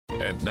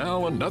And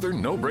now another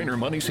no-brainer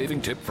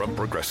money-saving tip from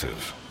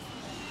Progressive.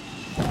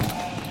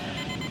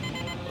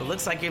 It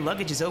looks like your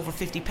luggage is over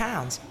 50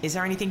 pounds. Is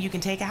there anything you can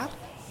take out?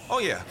 Oh,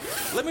 yeah.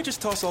 Let me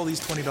just toss all these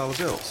 $20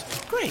 bills.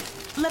 Great.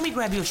 Let me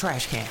grab you a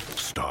trash can.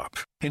 Stop.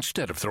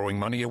 Instead of throwing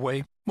money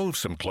away, move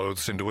some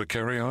clothes into a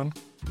carry-on.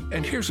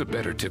 And here's a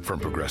better tip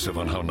from Progressive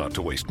on how not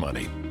to waste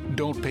money.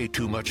 Don't pay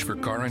too much for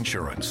car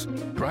insurance.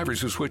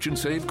 Drivers who switch and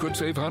save could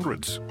save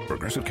hundreds.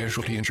 Progressive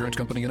Casualty Insurance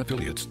Company and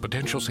Affiliates.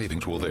 Potential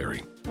savings will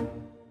vary.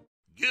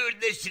 You're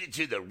listening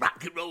to the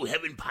Rock and Roll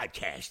Heaven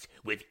podcast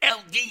with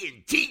LD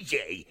and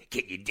TJ.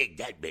 Can you dig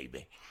that,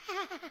 baby?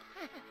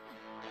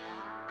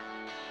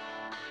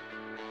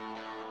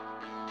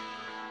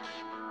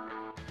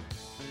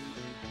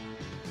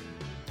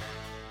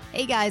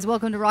 Hey guys,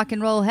 welcome to Rock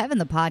and Roll Heaven,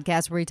 the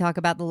podcast where we talk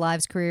about the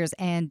lives, careers,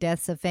 and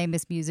deaths of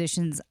famous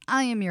musicians.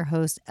 I am your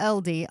host,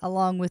 LD.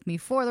 Along with me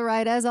for the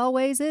ride, as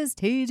always, is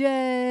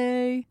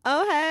TJ.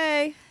 Oh,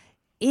 hey.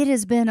 It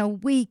has been a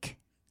week.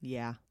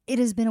 Yeah. It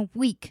has been a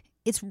week.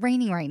 It's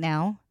raining right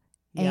now,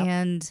 Yep.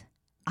 and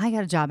I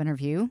got a job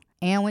interview,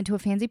 and went to a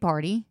fancy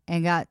party,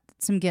 and got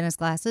some Guinness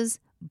glasses,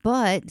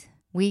 but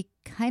we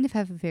kind of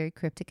have a very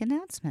cryptic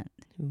announcement.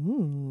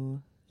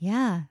 Ooh.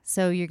 Yeah,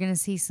 so you're going to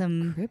see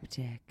some...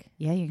 Cryptic.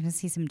 Yeah, you're going to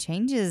see some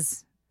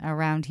changes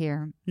around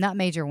here. Not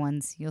major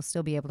ones. You'll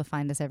still be able to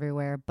find us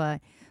everywhere. But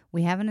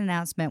we have an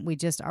announcement. We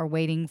just are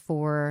waiting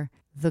for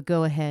the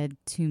go-ahead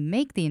to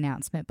make the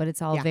announcement. But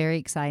it's all very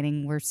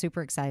exciting. We're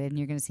super excited. And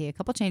you're going to see a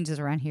couple changes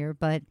around here.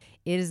 But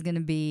it is going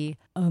to be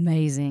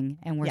amazing.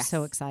 And we're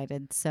so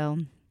excited. So,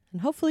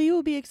 And hopefully you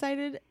will be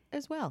excited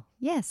as well.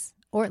 yes.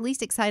 Or at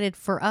least excited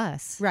for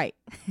us. Right.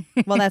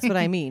 Well, that's what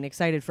I mean.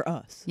 Excited for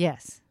us.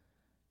 Yes.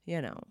 You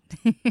know.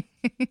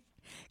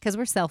 Because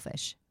we're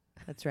selfish.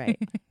 That's right.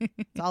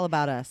 It's all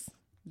about us.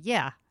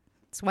 Yeah.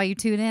 That's why you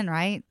tune in,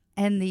 right?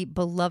 And the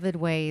beloved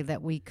way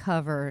that we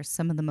cover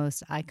some of the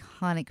most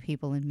iconic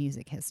people in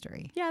music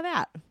history. Yeah,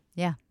 that.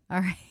 Yeah.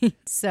 All right.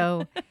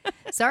 So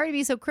sorry to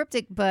be so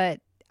cryptic, but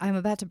I'm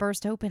about to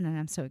burst open and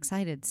I'm so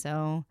excited.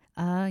 So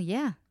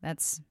yeah,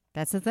 that's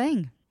the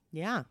thing.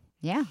 Yeah.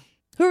 Yeah.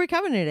 Who are we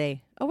covering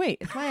today? Oh, wait.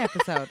 It's my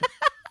episode.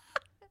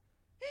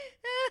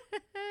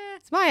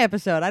 It's my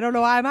episode. I don't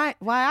know why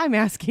I'm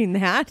asking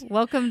that.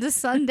 Welcome to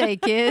Sunday,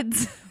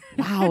 kids.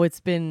 Wow, it's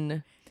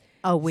been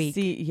A week.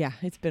 Yeah,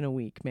 it's been a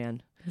week,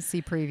 man.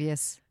 See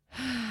previous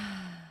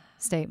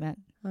statement.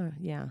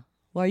 Yeah.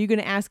 Well, are you going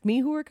to ask me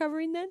who we're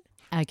covering then?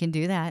 I can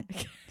do that.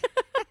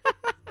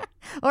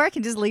 Or I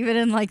can just leave it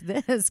in like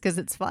this because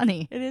it's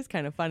funny. It is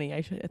kind of funny.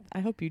 I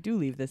hope you do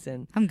leave this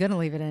in. I'm going to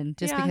leave it in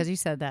just Yeah. because you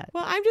said that.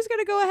 Well, I'm just going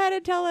to go ahead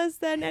and tell us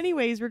then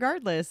anyways,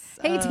 regardless.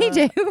 Hey,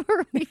 TJ, who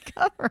are we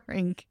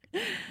covering?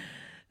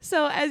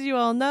 So as you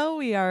all know,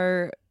 we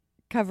are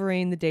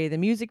covering the day the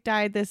music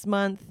died this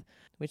month,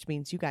 which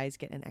means you guys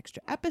get an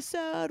extra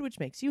episode, which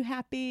makes you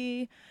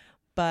happy.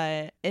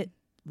 But it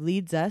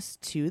leads us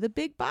to the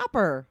Big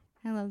Bopper.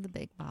 I love the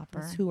Big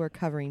Bopper. That's who we're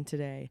covering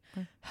today.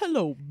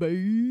 Hello,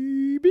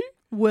 baby.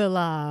 Will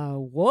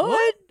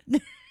what?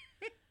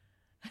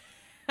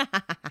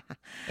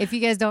 If you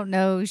guys don't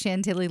know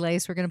Chantilly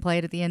Lace, we're going to play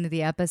it at the end of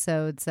the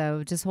episode.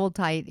 So just hold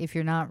tight if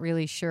you're not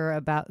really sure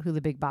about who the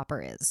Big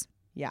Bopper is.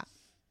 Yeah.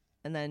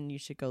 And then you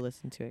should go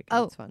listen to it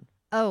because it's fun.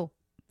 Oh,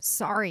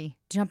 sorry.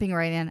 Jumping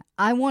right in.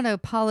 I want to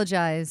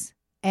apologize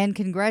and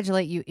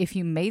congratulate you if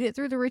you made it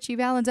through the Richie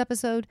Valens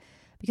episode,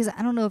 because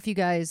I don't know if you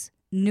guys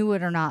knew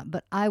it or not,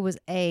 but I was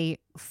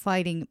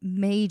fighting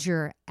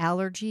major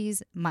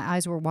allergies. My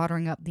eyes were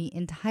watering up the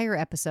entire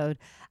episode.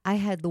 I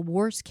had the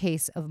worst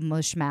case of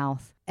mush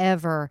mouth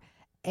ever,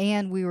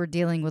 and we were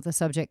dealing with a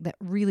subject that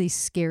really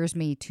scares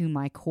me to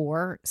my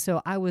core.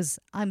 So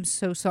I'm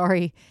so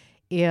sorry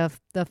if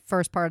the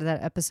first part of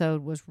that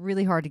episode was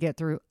really hard to get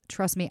through.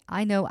 Trust me,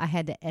 I know I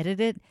had to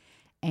edit it,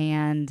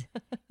 and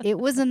it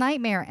was a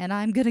nightmare, and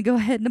I'm going to go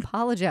ahead and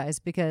apologize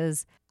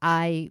because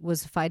I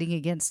was fighting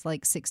against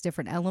like 6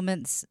 different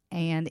elements,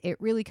 and it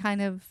really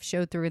kind of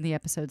showed through in the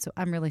episode, so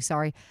I'm really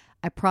sorry.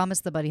 I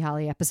promise the Buddy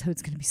Holly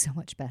episode's going to be so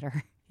much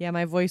better. Yeah,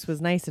 my voice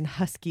was nice and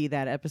husky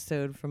that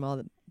episode from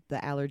all the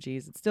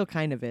allergies. It still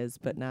kind of is,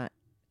 but not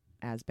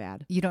as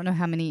bad. You don't know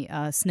how many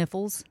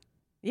sniffles?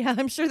 Yeah,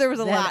 I'm sure there was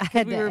a That I lot.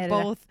 had We to were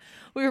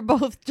edit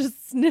both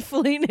just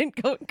sniffling and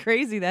going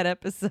crazy that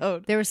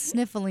episode. There was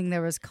sniffling,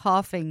 there was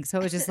coughing, so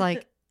it was just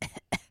like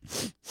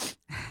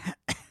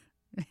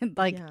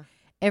like Yeah,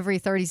 every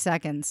 30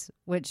 seconds,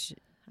 which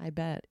I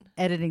bet.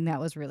 editing that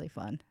was really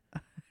fun.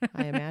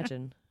 I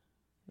imagine.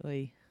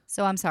 Oy.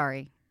 So I'm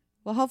sorry.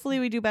 Well, hopefully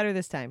we do better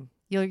this time.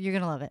 You're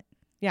going to love it.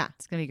 Yeah.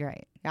 It's going to be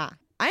great. Yeah.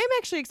 I am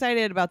actually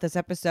excited about this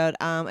episode.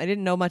 I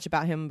didn't know much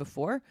about him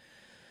before,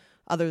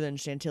 other than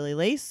Chantilly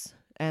Lace,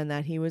 and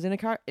that he was in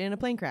a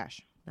plane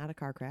crash. Not a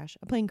car crash,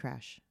 a plane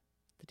crash.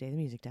 The day the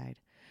music died.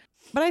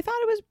 But I thought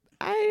it was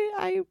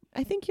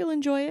I think you'll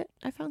enjoy it.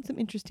 I found some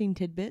interesting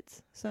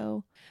tidbits.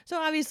 So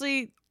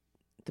obviously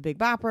the Big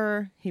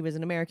Bopper, he was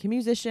an American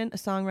musician, a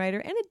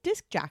songwriter, and a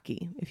disc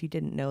jockey. If you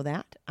didn't know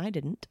that, I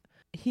didn't.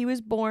 He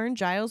was born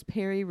Giles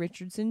Perry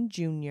Richardson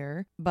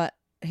Jr., but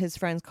his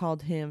friends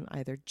called him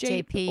either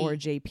JP. or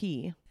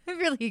JP. I'm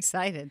really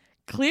excited.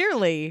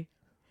 Clearly,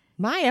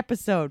 my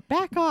episode.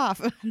 Back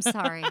off. I'm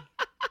sorry.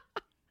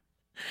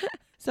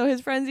 So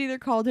his friends either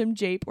called him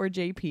Jape or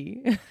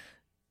JP.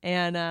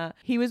 And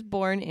he was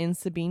born in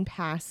Sabine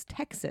Pass,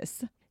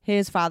 Texas.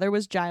 His father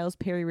was Giles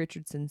Perry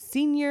Richardson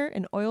Sr.,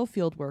 an oil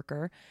field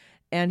worker,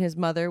 and his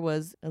mother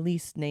was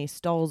Elise Ney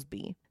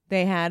Stallsby.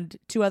 They had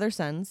 2 other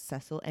sons,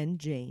 Cecil and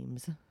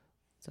James.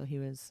 So he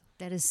was...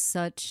 That is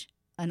such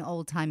an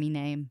old-timey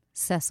name.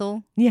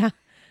 Cecil. Yeah.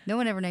 No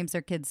one ever names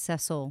their kids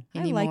Cecil I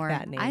anymore. like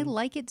that name. I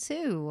like it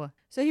too.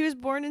 So he was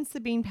born in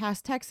Sabine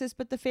Pass, Texas,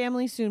 but the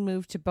family soon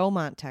moved to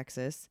Beaumont,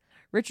 Texas.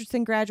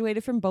 Richardson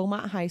graduated from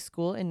Beaumont High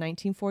School in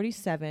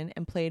 1947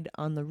 and played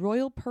on the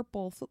Royal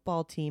Purple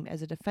football team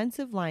as a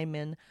defensive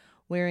lineman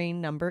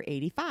wearing number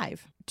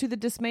 85. To the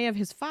dismay of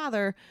his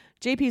father,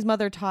 JP's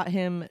mother taught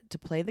him to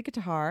play the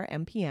guitar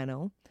and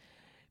piano.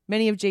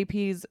 Many of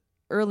JP's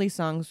early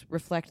songs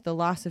reflect the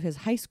loss of his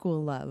high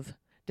school love.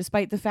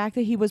 Despite the fact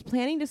that he was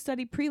planning to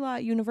study pre-law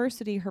at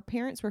university, her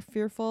parents were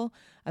fearful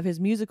of his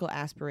musical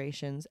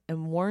aspirations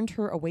and warned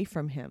her away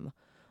from him.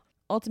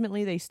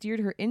 Ultimately, they steered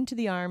her into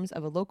the arms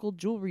of a local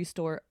jewelry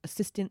store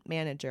assistant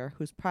manager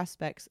whose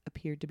prospects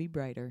appeared to be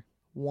brighter.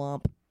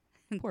 Womp.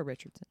 Poor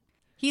Richardson.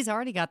 He's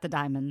already got the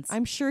diamonds.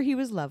 I'm sure he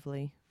was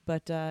lovely,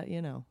 but,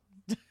 you know.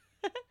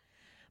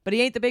 But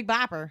he ain't the Big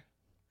Bopper.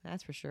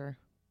 That's for sure.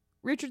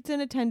 Richardson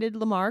attended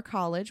Lamar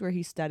College, where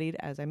he studied,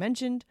 as I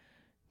mentioned,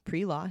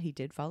 pre-law. He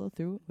did follow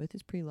through with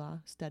his pre-law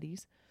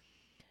studies,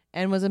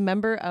 and was a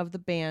member of the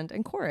band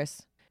and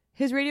chorus.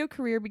 His radio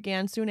career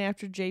began soon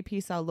after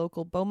JP saw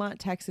local Beaumont,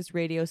 Texas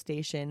radio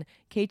station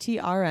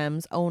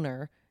KTRM's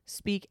owner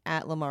speak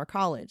at Lamar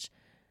College.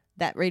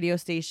 That radio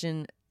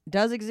station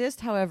does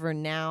exist, however,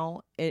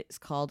 now it's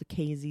called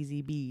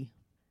KZZB.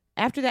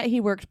 After that, he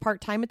worked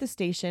part-time at the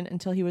station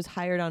until he was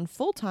hired on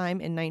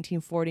full-time in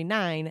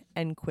 1949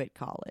 and quit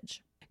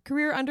college.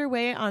 Career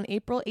underway on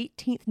April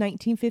 18th,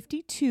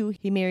 1952,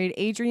 he married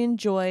Adrienne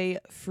Joy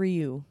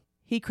Frieux.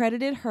 He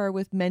credited her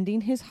with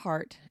mending his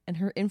heart, and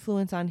her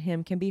influence on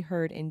him can be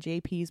heard in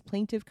JP's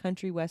plaintive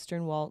country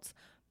western waltz,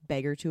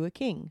 Beggar to a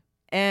King.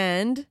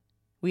 And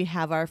we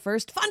have our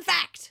first fun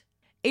fact.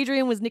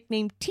 Adrienne was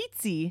nicknamed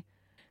Teetsy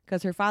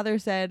because her father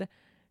said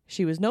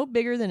she was no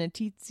bigger than a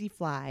teetsy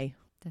fly.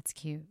 That's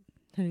cute.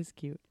 That is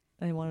cute.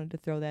 I wanted to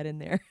throw that in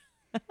there.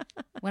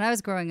 When I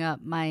was growing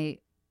up, my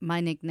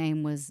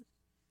nickname was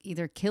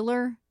either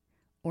Killer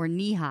or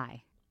Knee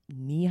High.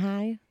 Knee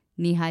high?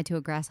 Knee high to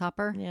a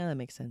grasshopper. Yeah, that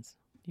makes sense.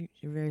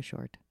 You're very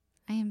short.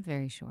 I am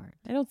very short.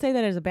 I don't say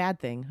that as a bad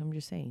thing. I'm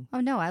just saying.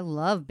 Oh, no, I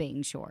love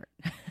being short.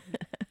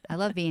 I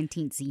love being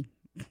teensy.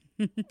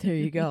 There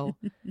you go.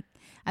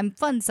 I'm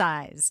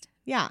fun-sized.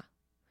 Yeah.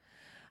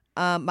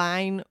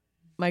 My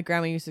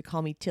grandma used to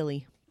call me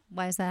Tilly.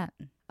 Why is that?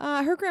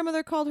 Her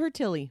grandmother called her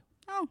Tilly.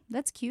 Oh,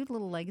 that's cute.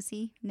 Little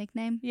legacy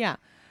nickname. Yeah.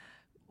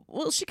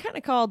 Well, she kind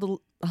of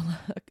called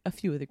a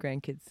few of the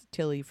grandkids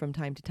Tilly from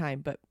time to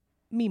time, but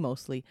me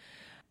mostly.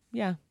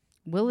 Yeah.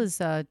 Will is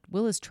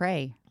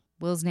Trey.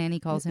 Will's nanny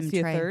calls him Is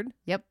he Trey. a third?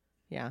 Yep.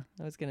 Yeah,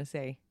 I was going to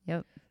say.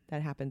 Yep.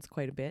 That happens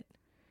quite a bit.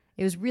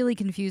 It was really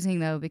confusing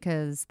though,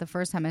 because the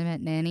first time I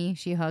met Nanny,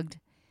 she hugged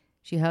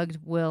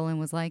Will and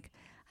was like,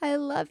 "I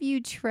love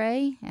you,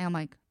 Trey." And I'm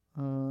like,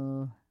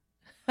 "Oh."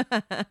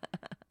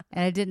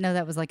 And I didn't know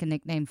that was like a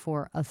nickname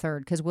for a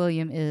third, because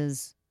William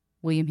is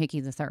William Hickey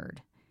the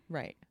third.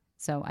 Right.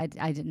 So I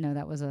didn't know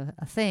that was a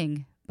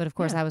thing. But of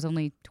course, Yeah. I was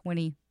only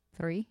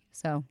 23,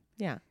 so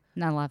Yeah.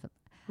 not a lot of.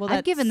 Well,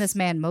 I've given this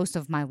man most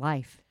of my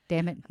life.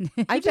 Damn it.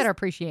 You better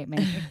appreciate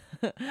me.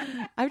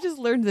 I've just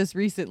learned this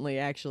recently,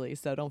 actually,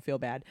 so don't feel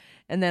bad.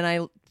 And then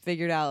I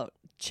figured out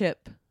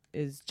Chip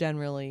is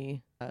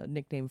generally a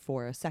nickname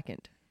for a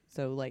second.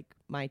 So, like,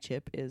 my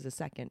Chip is a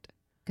second.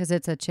 Because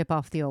it's a chip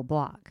off the old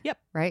block. Yep.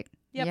 Right?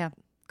 Yep. Yeah.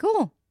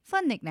 Cool.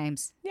 Fun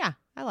nicknames. Yeah,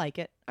 I like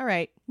it. All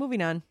right,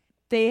 moving on.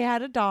 They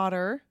had a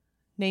daughter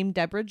named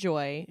Deborah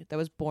Joy that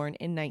was born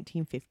in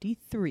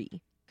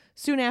 1953.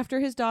 Soon after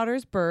his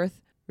daughter's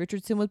birth,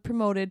 Richardson was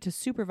promoted to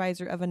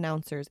supervisor of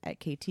announcers at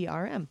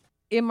KTRM.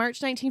 In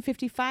March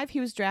 1955, he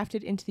was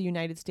drafted into the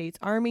United States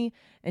Army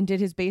and did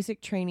his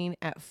basic training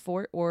at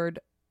Fort Ord,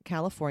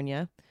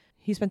 California.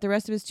 He spent the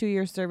rest of his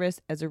 2-year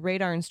service as a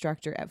radar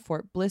instructor at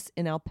Fort Bliss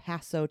in El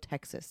Paso,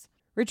 Texas.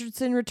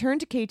 Richardson returned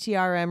to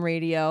KTRM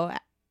radio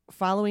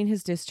following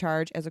his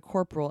discharge as a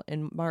corporal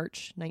in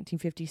March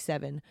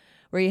 1957,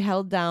 where he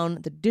held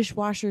down the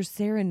dishwasher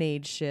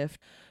serenade shift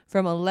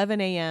from 11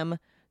 a.m.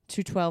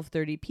 to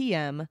 12:30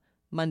 p.m.,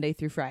 Monday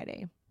through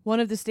Friday. One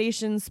of the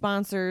station's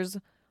sponsors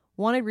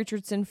wanted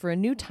Richardson for a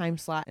new time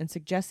slot and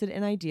suggested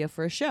an idea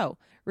for a show.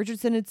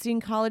 Richardson had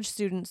seen college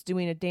students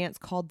doing a dance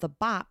called the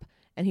Bop,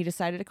 and he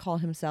decided to call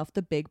himself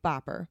the Big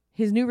Bopper.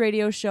 His new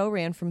radio show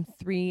ran from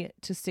 3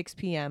 to 6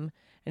 p.m.,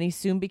 and he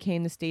soon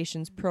became the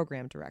station's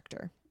program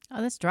director.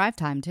 Oh, that's drive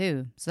time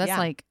too. So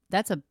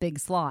that's a big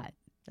slot.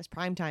 That's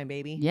prime time,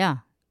 baby. Yeah.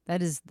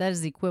 That is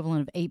the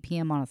equivalent of 8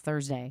 p.m. on a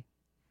Thursday.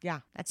 Yeah.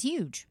 That's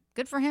huge.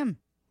 Good for him.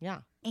 Yeah.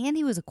 And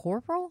he was a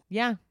corporal?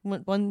 Yeah.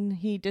 When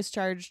he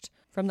discharged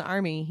from the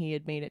Army, he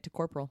had made it to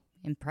corporal.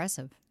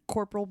 Impressive.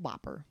 Corporal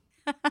Bopper.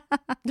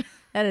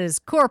 That is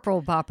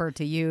Corporal Bopper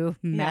to you,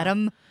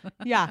 madam.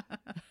 Yeah.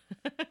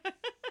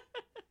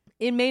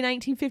 In May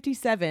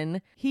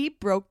 1957, he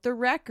broke the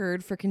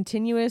record for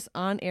continuous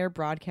on-air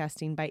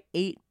broadcasting by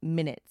 8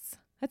 minutes.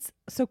 That's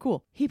so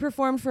cool. He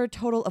performed for a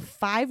total of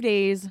 5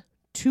 days,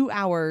 2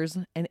 hours,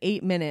 and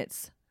 8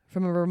 minutes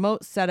from a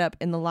remote setup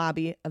in the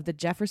lobby of the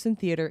Jefferson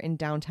Theater in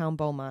downtown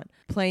Beaumont,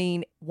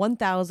 playing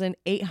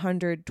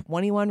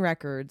 1,821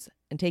 records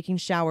and taking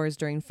showers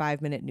during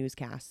 5-minute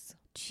newscasts.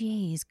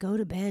 Jeez, go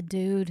to bed,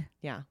 dude.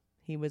 Yeah,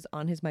 he was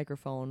on his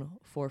microphone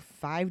for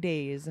 5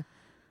 days,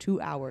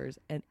 2 hours,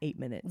 and 8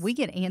 minutes. We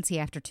get antsy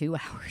after 2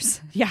 hours.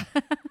 Yeah.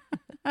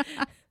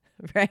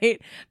 Right?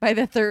 By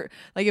the third,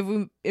 like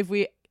if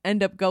we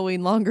end up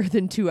going longer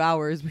than 2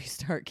 hours, we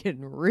start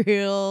getting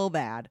real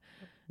bad,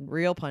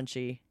 real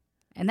punchy.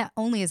 And that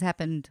only has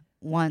happened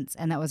once,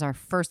 and that was our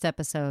first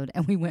episode,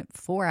 and we went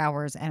 4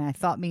 hours, and I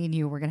thought me and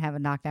you were going to have a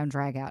knockdown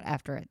drag out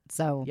after it.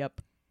 So, Yep.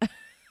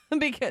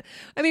 Because,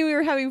 I mean, we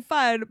were having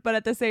fun, but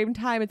at the same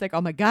time, it's like,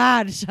 oh my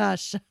God,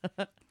 shush.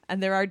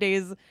 And there are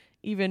days,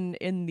 even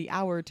in the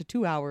hour to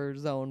 2 hour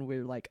zone,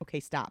 we're like,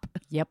 okay, stop.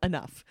 Yep.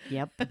 Enough.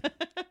 Yep.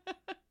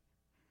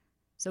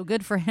 So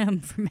good for him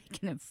for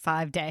making it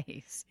 5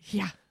 days.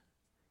 Yeah.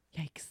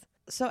 Yikes.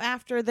 So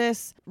after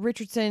this,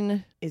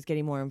 Richardson is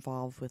getting more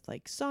involved with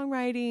like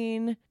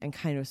songwriting and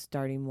kind of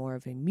starting more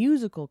of a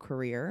musical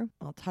career.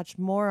 I'll touch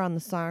more on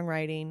the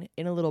songwriting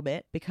in a little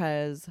bit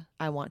because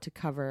I want to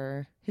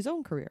cover his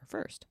own career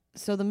first.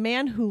 So the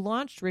man who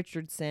launched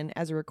Richardson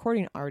as a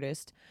recording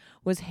artist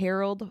was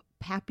Harold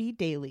Pappy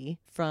Daly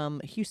from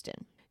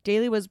Houston.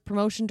 Daly was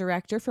promotion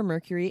director for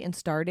Mercury and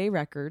Starday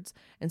Records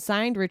and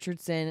signed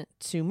Richardson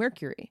to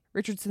Mercury.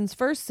 Richardson's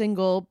first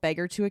single,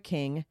 Beggar to a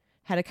King,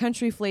 had a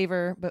country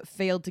flavor but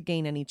failed to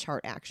gain any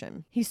chart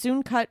action. He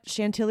soon cut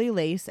Chantilly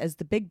Lace as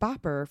the Big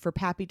Bopper for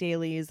Pappy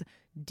Daly's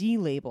D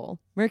label.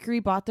 Mercury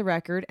bought the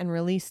record and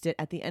released it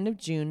at the end of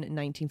June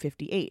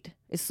 1958.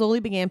 It slowly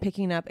began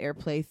picking up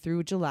airplay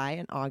through July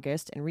and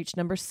August and reached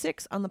number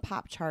 6 on the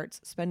pop charts,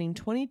 spending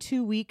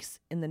 22 weeks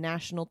in the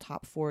national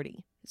top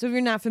 40. So if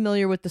you're not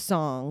familiar with the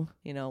song,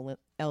 you know,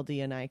 LD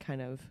and I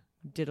kind of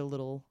did a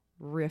little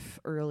riff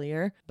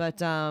earlier,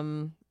 but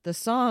in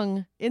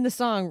the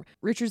song,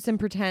 Richardson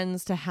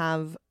pretends to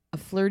have a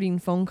flirting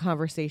phone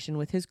conversation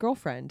with his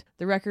girlfriend.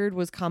 The record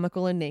was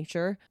comical in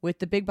nature, with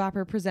the Big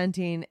Bopper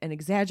presenting an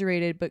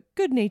exaggerated but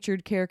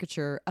good-natured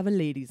caricature of a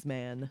ladies'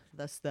 man.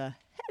 Thus the,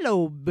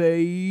 hello,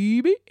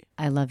 baby.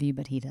 I love you,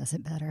 but he does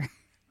it better.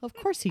 Of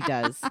course he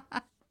does.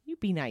 You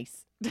be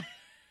nice.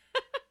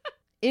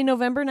 In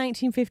November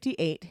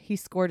 1958, he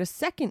scored a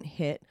second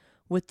hit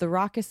with the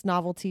raucous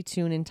novelty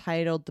tune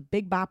entitled The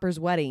Big Bopper's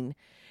Wedding,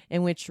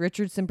 in which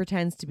Richardson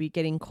pretends to be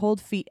getting cold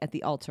feet at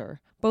the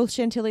altar. Both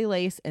Chantilly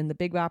Lace and The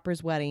Big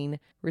Bopper's Wedding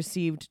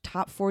received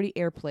top 40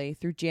 airplay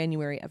through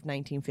January of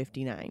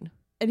 1959.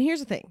 And here's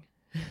the thing.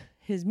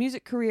 His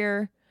music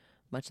career,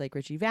 much like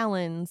Ritchie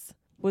Valens,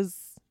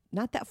 was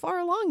not that far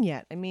along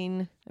yet. I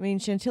mean,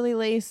 Chantilly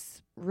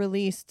Lace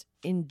released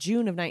in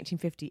June of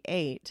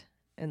 1958,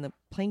 and the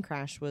plane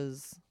crash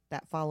was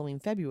that following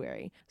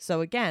February.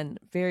 So again,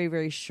 very,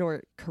 very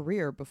short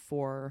career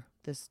before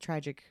this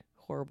tragic,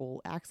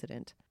 horrible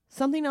accident.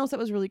 Something else that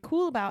was really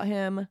cool about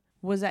him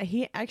was that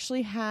he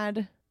actually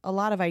had a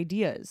lot of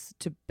ideas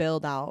to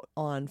build out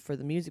on for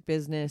the music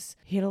business.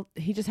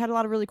 He just had a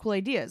lot of really cool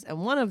ideas.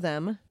 And one of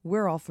them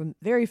we're all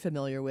very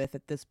familiar with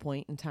at this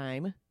point in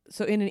time.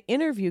 So in an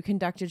interview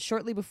conducted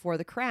shortly before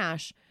the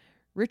crash,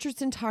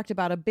 Richardson talked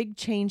about a big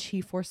change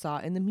he foresaw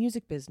in the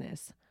music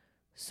business.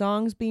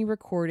 Songs being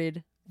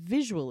recorded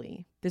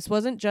visually. This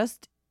wasn't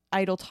just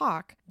idle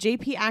talk.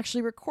 JP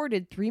actually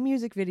recorded 3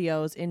 music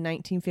videos in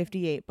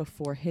 1958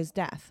 before his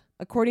death.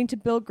 According to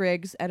Bill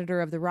Griggs,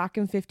 editor of the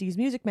Rockin' 50s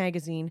music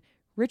magazine,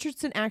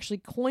 Richardson actually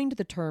coined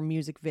the term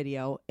music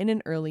video in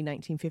an early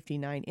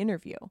 1959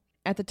 interview.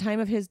 At the time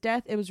of his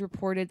death, it was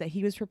reported that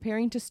he was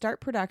preparing to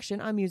start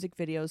production on music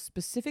videos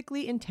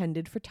specifically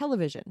intended for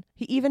television.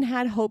 He even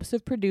had hopes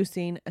of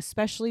producing a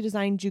specially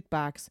designed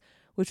jukebox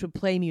which would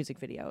play music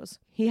videos.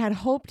 He had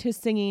hoped his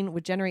singing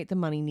would generate the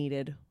money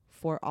needed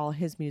for all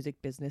his music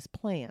business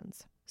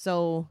plans.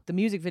 So the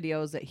music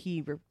videos that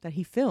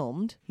he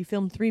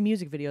filmed 3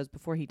 music videos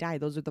before he died.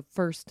 Those are the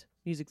first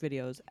music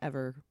videos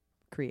ever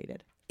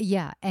created.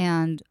 Yeah,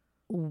 and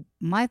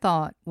my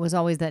thought was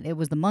always that it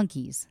was the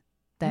Monkees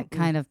that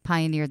kind of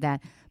pioneered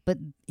that. But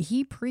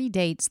he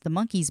predates the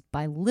Monkees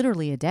by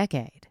literally a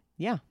decade.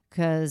 Yeah.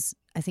 Because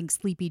I think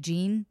Sleepy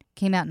Jean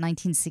came out in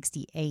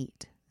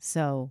 1968.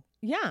 So...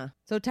 yeah.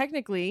 So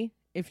technically,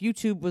 if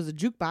YouTube was a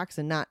jukebox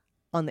and not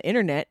on the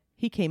internet,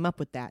 he came up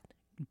with that.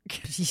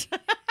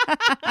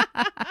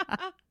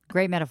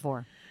 Great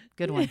metaphor.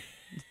 Good one.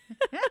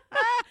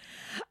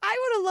 I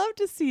would have loved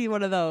to see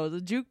one of those.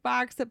 A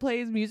jukebox that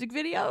plays music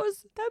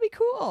videos. That'd be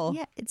cool.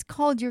 Yeah, it's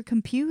called your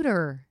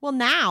computer. Well,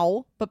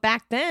 now, but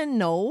back then,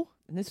 no.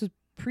 And this was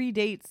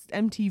predates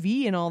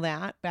MTV and all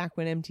that, back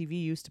when MTV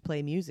used to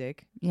play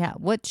music. Yeah.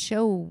 What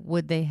show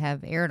would they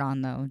have aired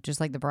on, though? Just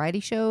like the variety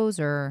shows,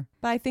 or?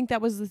 But I think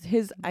that was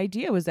his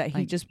idea, was that he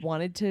Like- just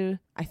wanted to,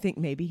 I think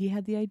maybe he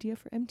had the idea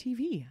for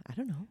MTV. I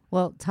don't know.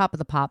 Well, Top of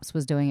the Pops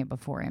was doing it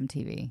before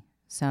MTV.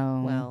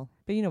 So, Well,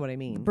 but you know what I the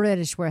mean.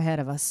 British were ahead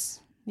of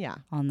us Yeah.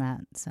 on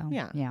that. So,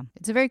 Yeah.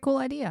 It's a very cool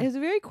idea. It was a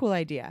very cool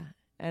idea.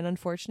 And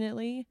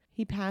unfortunately,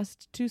 he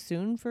passed too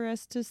soon for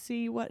us to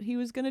see what he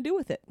was going to do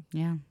with it.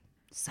 Yeah.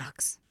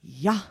 Sucks.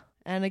 Yeah.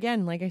 And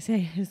again, like I say,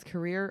 his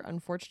career,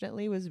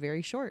 unfortunately, was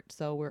very short.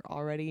 So we're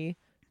already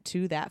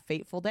to that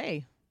fateful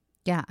day.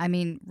 Yeah. I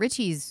mean,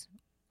 Richie's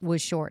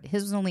was short.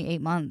 His was only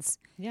 8 months.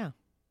 Yeah.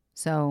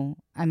 So,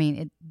 I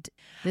mean,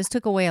 this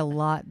took away a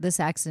lot. This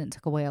accident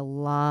took away a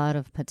lot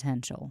of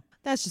potential.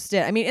 That's just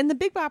it. I mean, in the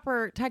Big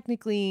Bopper,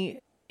 technically,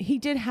 he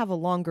did have a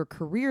longer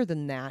career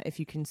than that if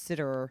you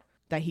consider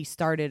that he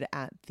started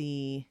at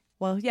the,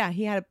 well, yeah,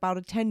 he had about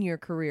a 10-year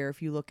career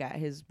if you look at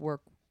his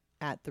work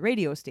at the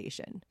radio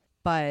station.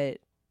 But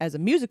as a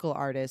musical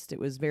artist, it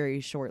was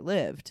very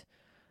short-lived.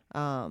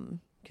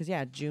 Because,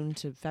 yeah, June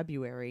to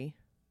February,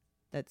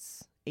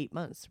 that's 8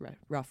 months,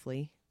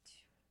 roughly,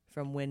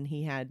 from when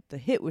he had the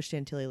hit with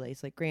Chantilly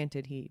Lace. Like,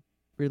 granted, he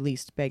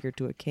released Beggar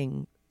to a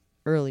King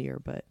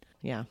earlier, but,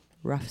 yeah,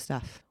 rough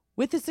stuff.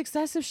 With the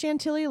success of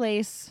Chantilly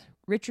Lace,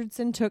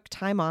 Richardson took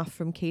time off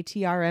from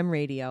KTRM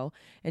radio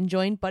and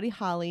joined Buddy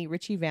Holly,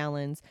 Richie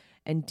Valens,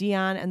 and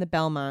Dion and the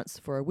Belmonts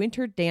for a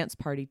winter dance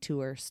party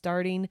tour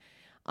starting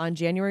on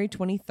January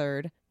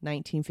 23rd,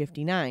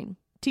 1959.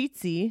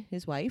 Teetsy,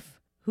 his wife,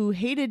 who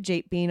hated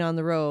Jape being on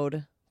the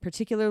road,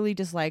 particularly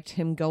disliked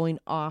him going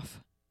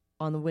off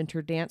on the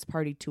winter dance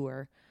party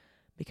tour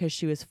because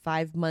she was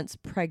 5 months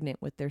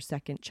pregnant with their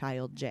second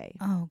child, Jay.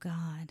 Oh,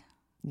 God.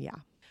 Yeah.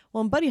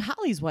 Well, and Buddy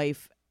Holly's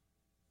wife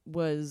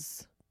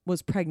was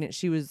pregnant.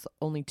 She was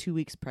only 2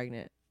 weeks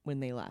pregnant when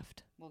they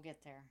left. We'll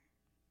get there.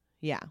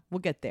 Yeah, we'll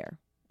get there.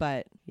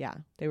 But yeah,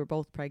 they were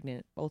both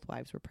pregnant. Both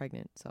wives were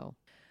pregnant. So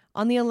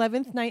on the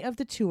 11th night of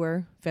the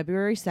tour,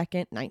 February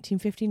 2nd,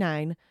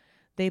 1959,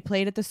 they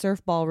played at the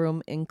Surf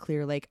Ballroom in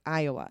Clear Lake,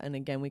 Iowa. And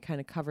again, we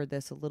kind of covered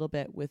this a little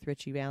bit with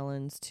Richie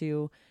Valens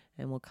too.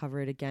 And we'll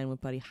cover it again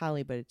with Buddy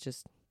Holly. But it's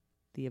just,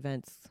 the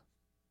events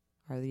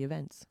are the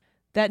events.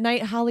 That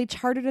night, Holly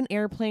chartered an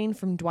airplane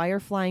from Dwyer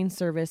Flying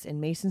Service in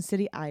Mason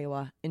City,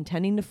 Iowa,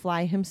 intending to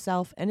fly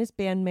himself and his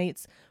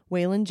bandmates,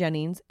 Waylon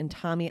Jennings and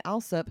Tommy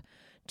Alsop,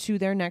 to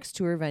their next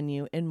tour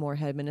venue in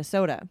Moorhead,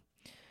 Minnesota.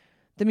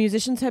 The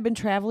musicians had been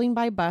traveling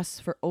by bus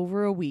for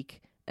over a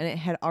week, and it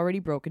had already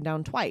broken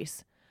down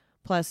twice.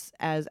 Plus,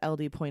 as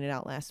LD pointed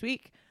out last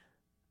week,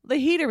 the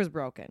heater was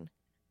broken.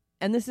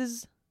 And this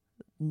is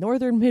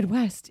northern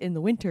Midwest in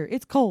the winter.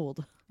 It's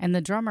cold. And the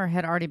drummer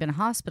had already been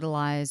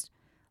hospitalized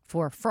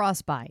for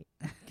frostbite.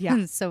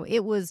 Yeah. So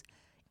it was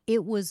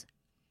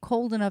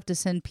cold enough to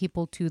send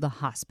people to the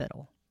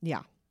hospital.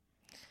 Yeah.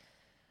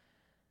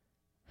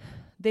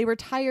 They were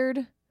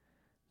tired.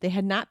 They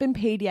had not been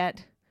paid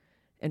yet,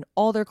 and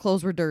all their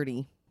clothes were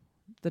dirty.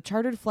 The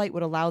chartered flight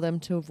would allow them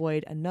to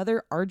avoid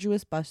another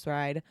arduous bus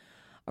ride,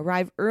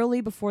 arrive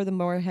early before the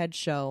Moorhead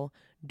show,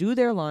 do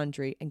their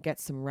laundry, and get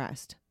some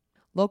rest.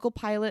 Local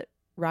pilot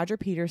Roger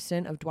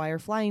Peterson of Dwyer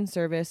Flying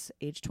Service,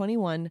 age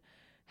 21,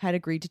 had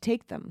agreed to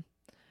take them.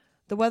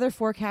 The weather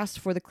forecast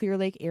for the Clear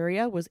Lake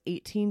area was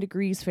 18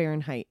 degrees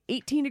Fahrenheit.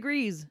 18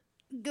 degrees.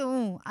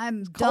 Oh,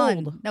 I'm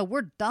cold. done. No,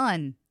 we're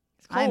done.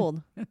 It's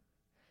cold.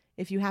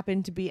 If you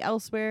happen to be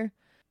elsewhere,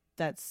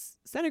 that's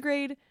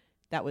centigrade.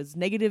 That was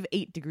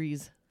 -8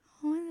 degrees.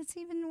 Oh, that's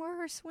even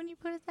worse when you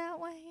put it that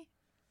way.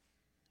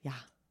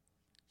 Yeah.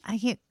 I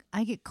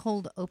get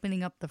cold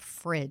opening up the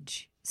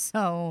fridge.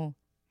 So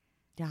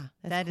Yeah,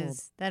 that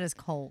cold. is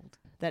cold.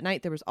 That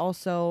night there was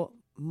also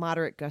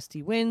moderate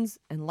gusty winds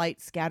and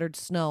light scattered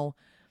snow,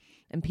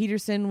 and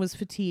Peterson was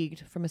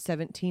fatigued from a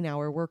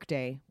 17-hour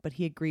workday, but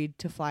he agreed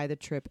to fly the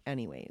trip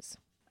anyways.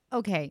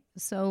 Okay,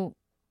 so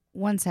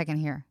 1 second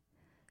here.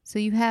 So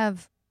you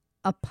have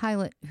a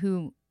pilot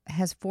who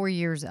has 4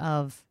 years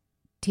of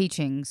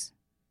teachings,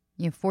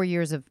 4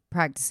 years of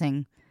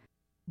practicing,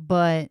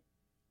 but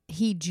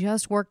he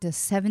just worked a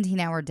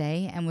 17-hour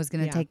day and was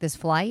going to Yeah. take this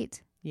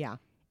flight Yeah.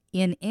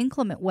 in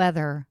inclement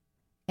weather.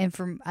 And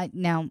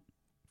now,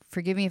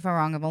 forgive me if I'm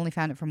wrong. I've only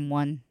found it from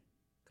one.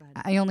 Go ahead.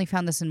 I only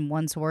found this in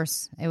one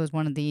source. It was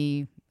one of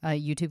the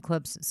YouTube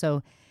clips.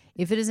 So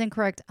if it is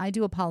incorrect, I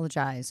do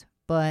apologize.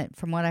 But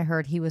from what I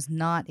heard, he was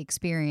not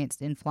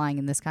experienced in flying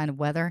in this kind of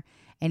weather,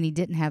 and he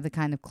didn't have the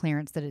kind of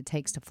clearance that it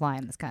takes to fly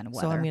in this kind of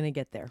weather. So I'm going to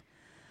get there.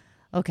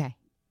 Okay.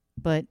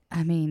 But,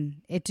 I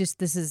mean, it's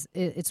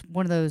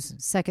one of those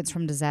seconds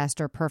from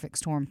disaster, perfect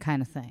storm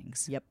kind of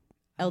things. Yep.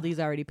 LD's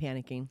already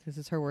panicking. This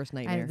is her worst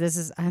nightmare.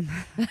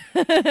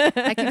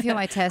 I can feel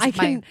my chest.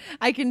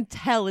 I can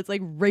tell it's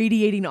like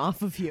radiating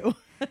off of you.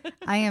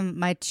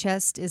 My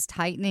chest is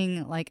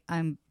tightening, like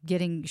I'm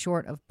getting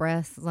short of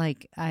breath.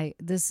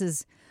 This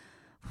is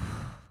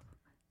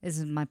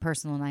my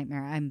personal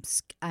nightmare.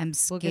 I'm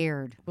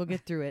scared. We'll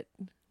get through it.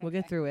 We'll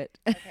get through it.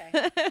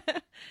 Okay.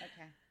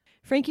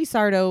 Frankie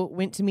Sardo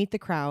went to meet the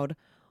crowd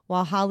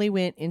while Holly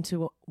went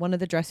into one of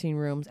the dressing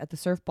rooms at the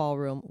surf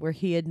ballroom where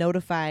he had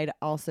notified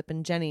Alsop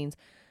and Jennings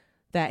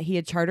that he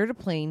had chartered a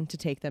plane to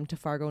take them to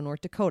Fargo,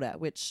 North Dakota,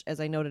 which, as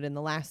I noted in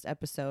the last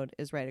episode,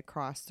 is right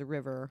across the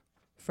river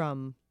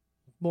from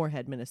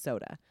Moorhead,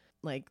 Minnesota.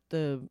 Like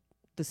the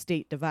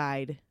state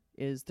divide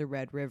is the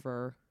Red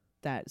River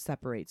that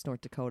separates North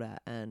Dakota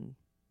and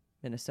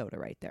Minnesota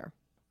right there.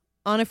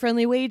 On a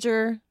friendly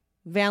wager,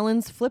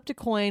 Valens flipped a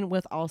coin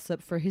with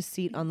Alsop for his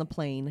seat on the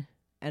plane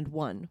and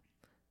won,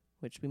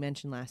 which we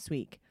mentioned last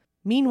week.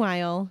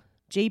 Meanwhile,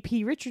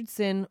 J.P.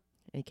 Richardson,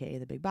 a.k.a.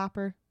 the Big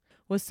Bopper,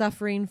 was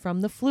suffering from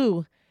the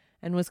flu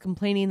and was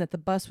complaining that the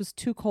bus was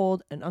too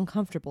cold and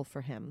uncomfortable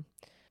for him.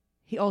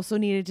 He also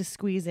needed to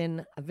squeeze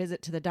in a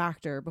visit to the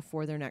doctor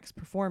before their next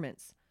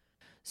performance.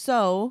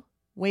 So,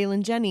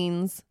 Waylon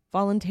Jennings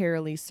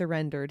voluntarily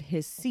surrendered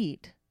his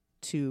seat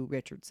to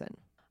Richardson.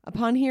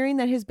 Upon hearing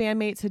that his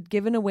bandmates had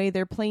given away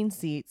their plane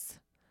seats,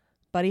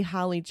 Buddy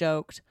Holly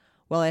joked,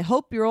 "Well, I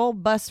hope your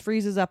old bus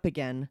freezes up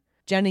again."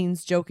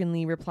 Jennings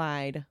jokingly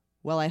replied,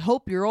 "Well, I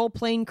hope your old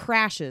plane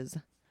crashes."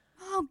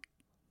 Oh,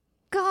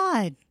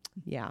 God.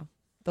 Yeah,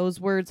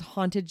 those words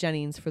haunted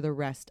Jennings for the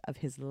rest of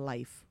his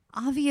life.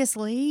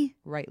 Obviously.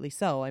 Rightly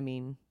so. I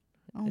mean,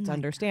 it's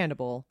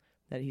understandable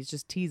that he's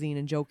just teasing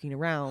and joking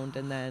around,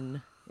 and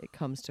then it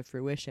comes to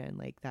fruition.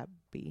 Like, that'd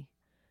be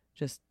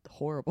just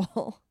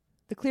horrible.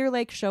 The Clear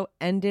Lake show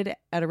ended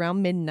at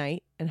around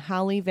midnight, and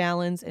Holly,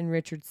 Valens, and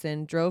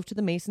Richardson drove to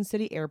the Mason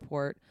City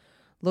airport,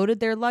 loaded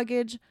their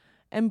luggage,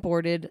 and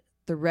boarded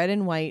the red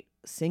and white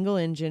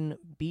single-engine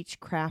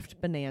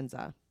Beechcraft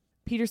Bonanza.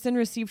 Peterson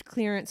received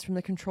clearance from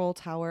the control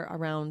tower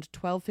around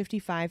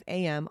 12:55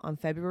 a.m. on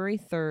February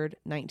 3rd,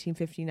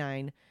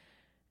 1959,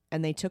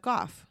 and they took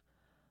off.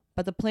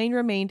 But the plane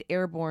remained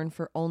airborne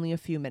for only a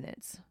few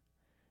minutes.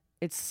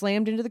 It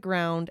slammed into the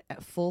ground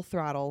at full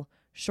throttle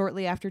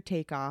shortly after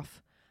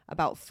takeoff,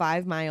 about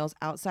 5 miles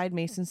outside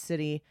Mason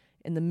City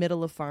in the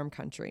middle of farm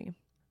country.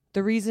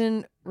 The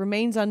reason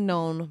remains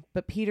unknown,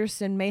 but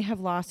Peterson may have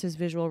lost his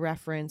visual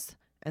reference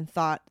and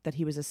thought that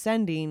he was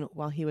ascending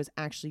while he was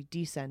actually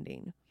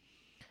descending.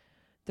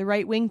 The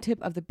right wingtip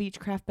of the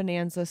Beechcraft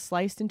Bonanza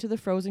sliced into the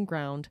frozen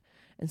ground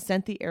and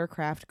sent the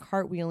aircraft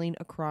cartwheeling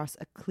across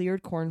a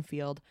cleared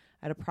cornfield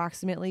at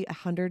approximately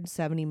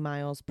 170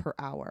 miles per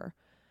hour.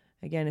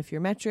 Again, if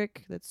you're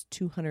metric, that's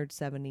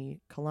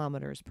 270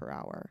 kilometers per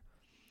hour.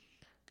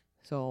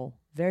 So,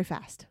 very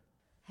fast.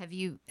 Have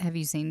you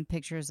seen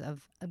pictures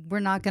of, we're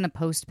not going to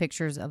post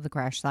pictures of the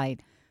crash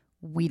site.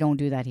 We don't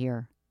do that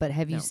here. But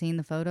have you seen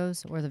the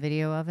photos or the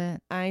video of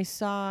it? I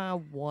saw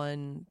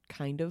one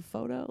kind of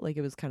photo. Like,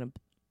 it was kind of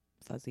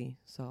fuzzy.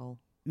 So,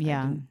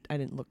 yeah. I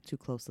didn't look too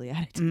closely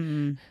at it.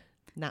 Mm-mm.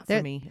 Not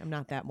for me. I'm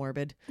not that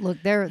morbid.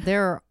 Look,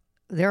 there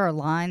are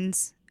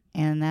lines,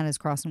 and that is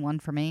crossing one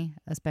for me,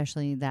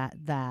 especially that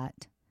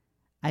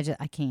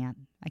I can't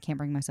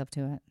bring myself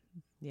to it.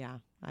 Yeah,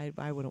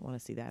 I wouldn't want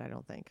to see that, I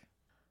don't think.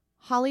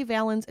 Holly,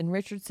 Valens, and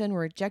Richardson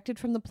were ejected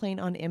from the plane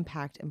on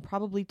impact and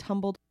probably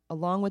tumbled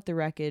along with the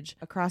wreckage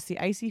across the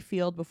icy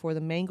field before the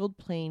mangled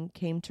plane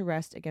came to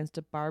rest against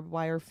a barbed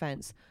wire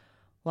fence,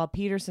 while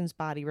Peterson's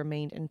body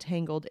remained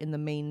entangled in the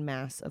main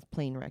mass of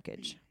plane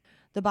wreckage.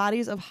 The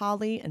bodies of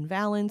Holly and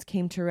Valens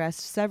came to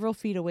rest several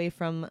feet away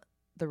from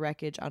the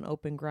wreckage on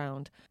open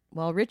ground,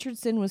 while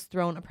Richardson was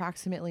thrown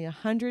approximately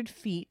 100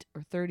 feet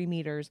or 30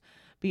 meters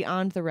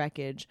beyond the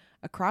wreckage,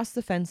 across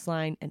the fence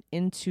line and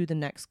into the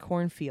next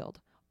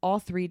cornfield. All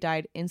three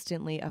died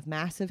instantly of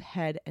massive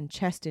head and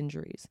chest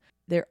injuries.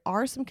 There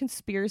are some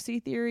conspiracy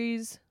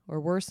theories, or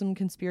were some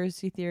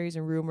conspiracy theories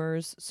and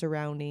rumors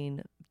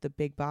surrounding the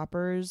Big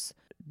Bopper's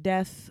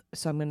death,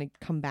 so I'm going to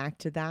come back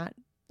to that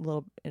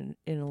in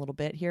a little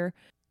bit here.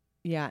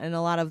 Yeah, and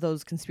a lot of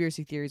those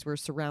conspiracy theories were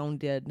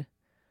surrounding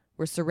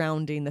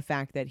the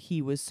fact that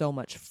he was so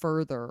much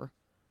further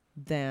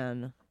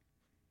than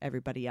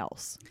everybody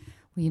else.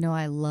 Well, you know,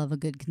 I love a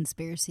good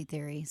conspiracy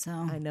theory, so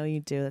I know you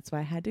do. That's why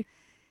I had to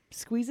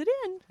squeeze it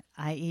in.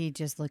 I.e.,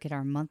 just look at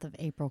our month of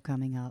April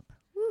coming up.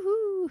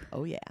 Woohoo!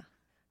 Oh, yeah.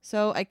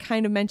 So I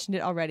kind of mentioned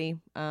it already,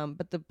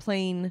 but the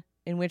plane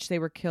in which they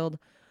were killed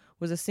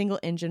was a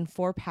single-engine,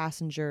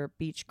 4-passenger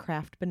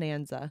Beechcraft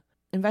Bonanza.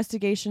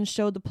 Investigations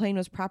showed the plane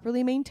was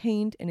properly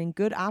maintained and in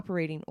good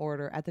operating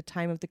order at the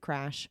time of the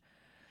crash.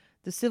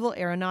 The Civil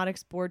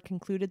Aeronautics Board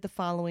concluded the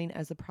following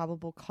as the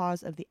probable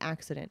cause of the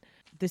accident.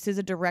 This is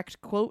a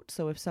direct quote,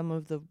 so if some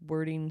of the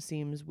wording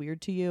seems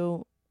weird to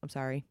you, I'm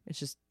sorry.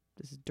 This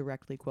is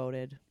directly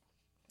quoted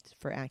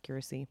for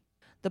accuracy.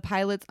 The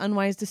pilot's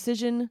unwise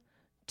decision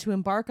to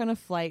embark on a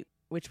flight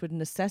which would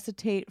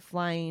necessitate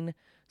flying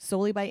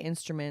solely by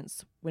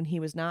instruments when he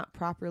was not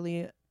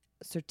properly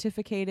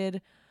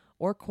certificated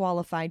or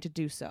qualified to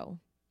do so.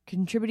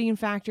 Contributing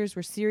factors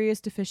were serious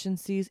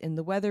deficiencies in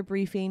the weather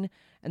briefing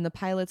and the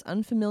pilot's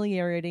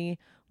unfamiliarity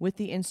with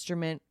the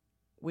instrument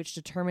which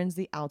determines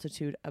the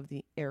altitude of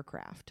the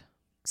aircraft.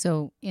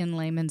 So, in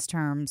layman's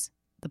terms,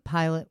 the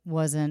pilot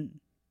wasn't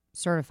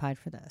certified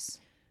for this.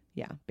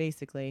 Yeah,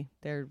 basically.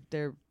 They're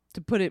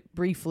to put it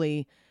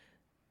briefly,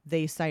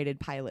 they cited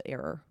pilot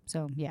error.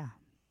 So, yeah.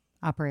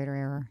 Operator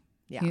error.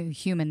 Yeah.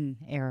 Human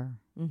error.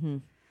 Mm-hmm.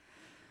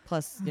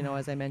 Plus,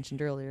 as I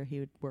mentioned earlier,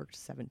 he worked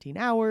 17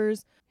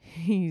 hours.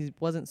 He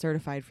wasn't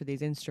certified for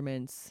these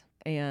instruments.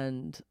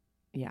 And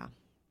yeah,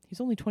 he's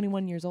only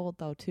 21 years old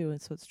though, too.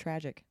 And so it's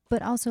tragic.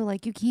 But also,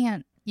 like, you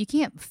can't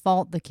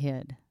fault the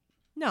kid.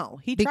 No,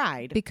 he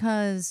tried.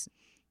 Because,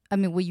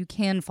 you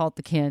can fault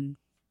the kid.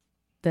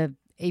 The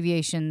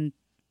aviation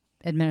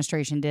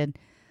administration did.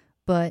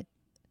 But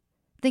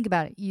think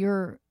about it.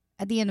 You're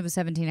at the end of a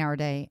 17-hour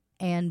day,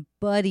 and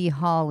Buddy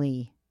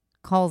Holly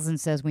calls and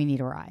says, "We need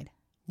a ride."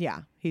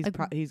 Yeah, he's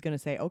going to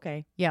say,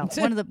 okay. Yeah,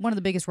 one of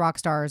the biggest rock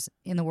stars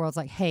in the world's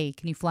like, "Hey,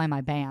 can you fly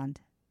my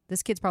band?"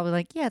 This kid's probably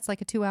like, "Yeah, it's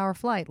like a 2-hour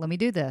flight. Let me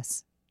do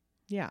this."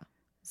 Yeah.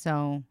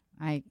 So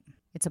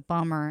it's a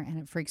bummer, and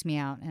it freaks me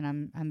out,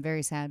 and I'm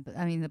very sad. But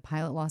the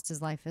pilot lost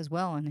his life as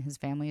well, and his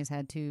family has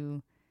had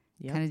to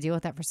kind of deal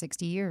with that for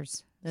 60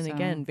 years. And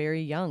again,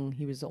 very young.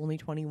 He was only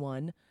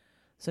 21.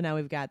 So now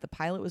we've got the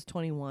pilot was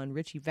 21.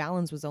 Richie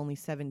Valens was only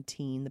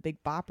 17. The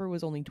Big Bopper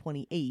was only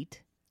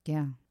 28.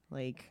 Yeah.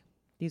 Like,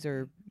 these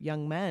are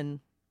young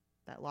men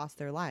that lost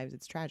their lives.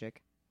 It's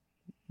tragic.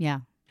 Yeah.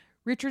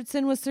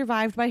 Richardson was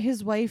survived by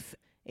his wife,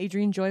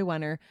 Adrienne Joy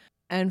Wenner,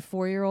 and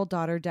 4-year-old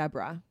daughter,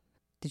 Deborah.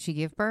 Did she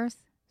give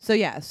birth?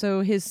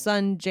 So his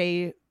son,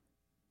 J.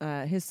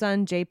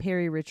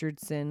 Perry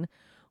Richardson,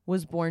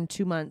 was born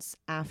 2 months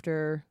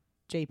after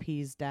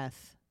JP's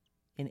death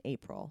in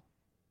April.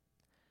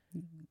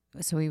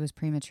 So he was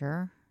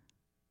premature?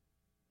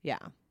 Yeah,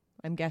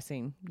 I'm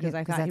guessing because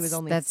I thought he was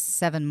only. That's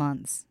 7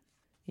 months.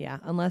 Yeah,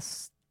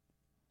 unless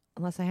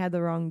I had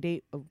the wrong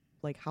date of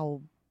like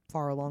how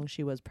far along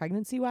she was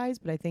pregnancy wise,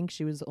 but I think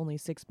she was only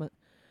 6 months.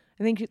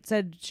 I think it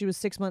said she was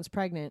 6 months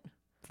pregnant.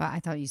 I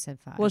thought you said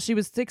 5. Well, she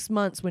was 6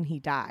 months when he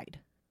died.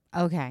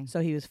 Okay. So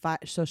he was 5.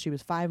 So she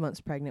was 5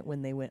 months pregnant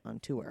when they went on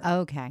tour.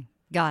 Okay,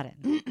 got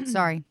it.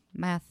 Sorry,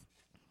 math.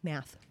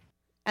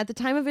 At the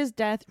time of his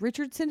death,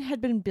 Richardson had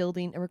been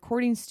building a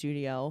recording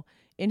studio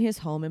in his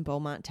home in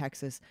Beaumont,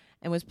 Texas,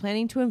 and was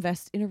planning to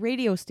invest in a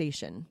radio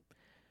station.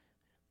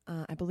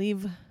 I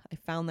believe I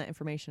found that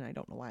information. I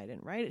don't know why I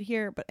didn't write it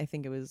here, but I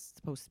think it was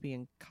supposed to be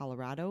in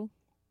Colorado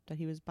that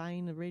he was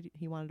buying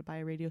he wanted to buy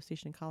a radio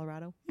station in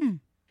Colorado.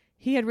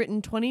 He had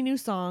written 20 new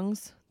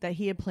songs that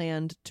he had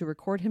planned to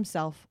record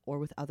himself or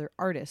with other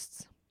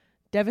artists.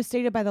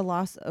 Devastated by the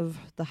loss of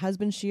the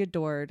husband she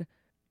adored,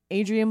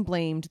 Adrienne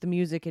blamed the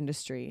music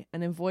industry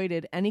and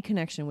avoided any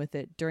connection with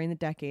it during the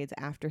decades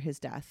after his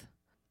death.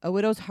 A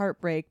widow's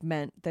heartbreak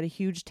meant that a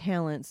huge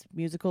talent's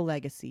musical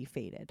legacy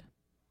faded.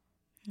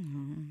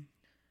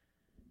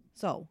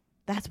 So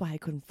that's why I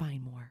couldn't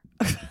find more.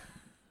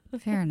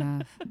 Fair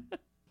enough.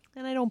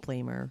 And I don't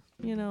blame her.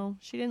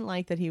 She didn't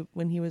like that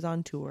when he was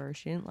on tour.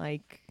 She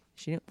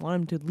didn't want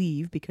him to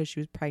leave because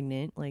she was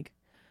pregnant. Like,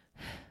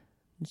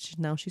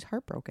 now she's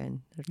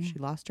heartbroken that she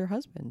lost her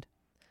husband.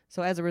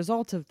 So as a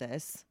result of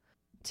this,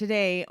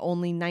 today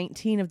only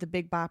 19 of the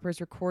Big Bopper's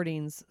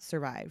recordings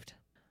survived.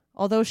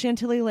 Although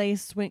Chantilly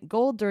Lace went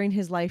gold during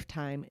his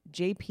lifetime,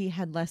 JP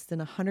had less than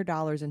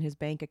 $100 in his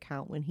bank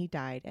account when he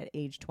died at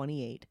age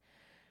 28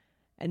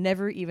 and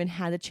never even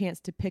had a chance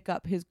to pick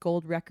up his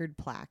gold record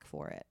plaque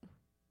for it.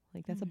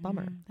 Like, that's a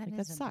bummer.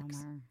 That sucks.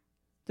 Bummer.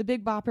 The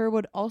Big Bopper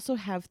would also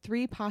have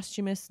 3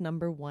 posthumous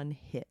 #1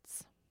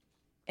 hits.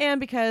 And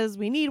because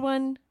we need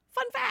one,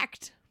 fun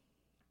fact.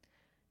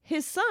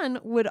 His son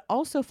would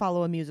also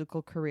follow a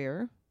musical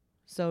career.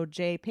 So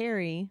J.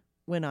 Perry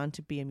went on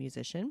to be a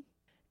musician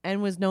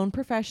and was known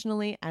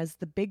professionally as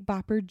the Big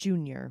Bopper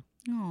Jr.,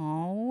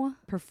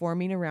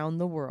 performing around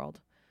the world.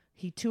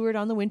 He toured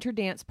on the Winter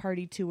Dance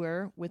Party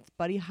tour with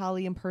Buddy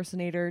Holly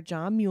impersonator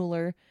John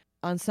Mueller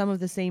on some of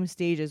the same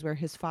stages where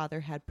his father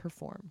had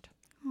performed.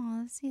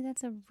 Oh, see,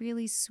 that's a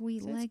really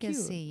sweet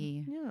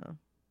legacy. Cute. Yeah,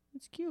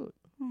 it's cute.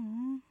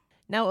 Aww.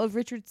 Now, of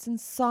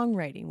Richardson's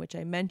songwriting, which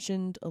I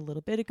mentioned a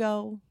little bit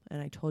ago,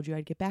 and I told you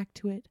I'd get back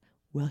to it.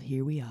 Well,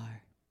 here we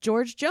are.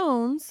 George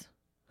Jones,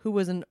 who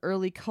was an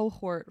early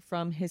cohort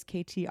from his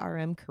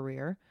KTRM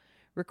career,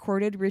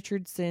 recorded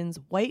Richardson's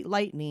White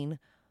Lightning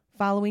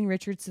following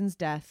Richardson's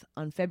death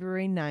on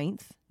February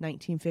 9th,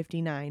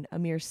 1959, a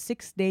mere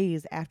 6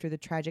 days after the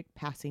tragic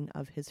passing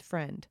of his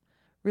friend.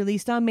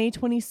 Released on May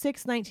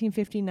 26,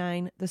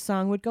 1959, the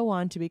song would go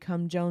on to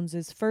become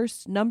Jones's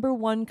first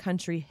 #1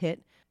 country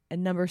hit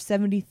and number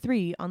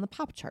 73 on the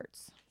pop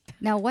charts.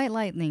 Now, White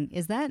Lightning,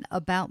 is that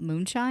about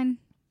moonshine?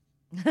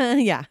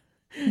 Yeah.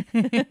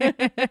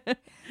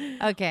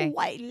 Okay.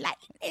 White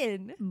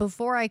Lightning.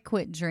 Before I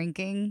quit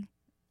drinking,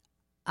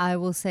 I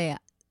will say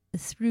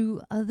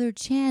through other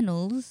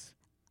channels,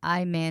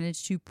 I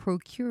managed to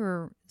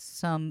procure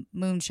some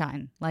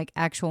moonshine, like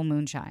actual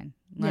moonshine,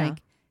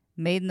 like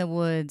made in the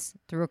woods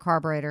through a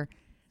carburetor,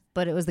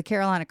 but it was the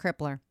Carolina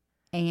Crippler.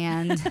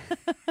 And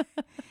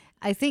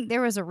I think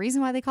there was a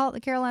reason why they call it the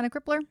Carolina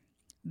Crippler,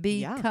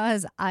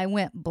 because I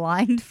went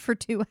blind for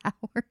 2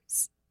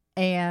 hours,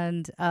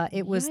 and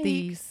it was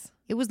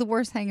the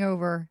worst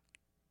hangover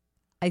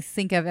I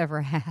think I've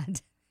ever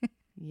had.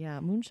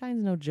 Yeah,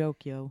 moonshine's no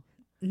joke, yo.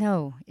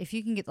 No, if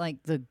you can get like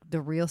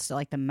the real stuff,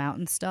 like the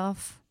mountain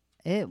stuff,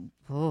 It.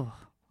 Oh.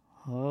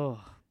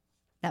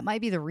 That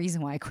might be the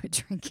reason why I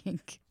quit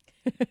drinking.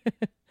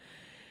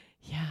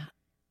 Yeah,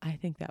 I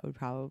think that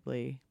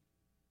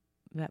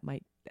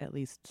might at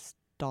least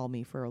stall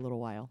me for a little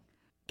while.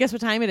 Guess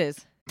what time it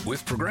is?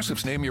 With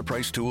Progressive's Name Your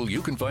Price tool,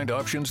 you can find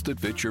options that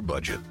fit your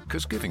budget,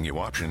 because giving you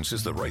options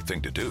is the right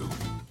thing to do.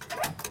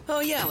 Oh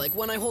yeah, like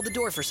when I hold the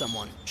door for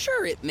someone.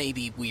 Sure, it may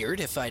be weird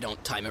if I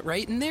don't time it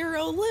right, and they're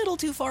a little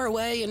too far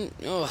away, and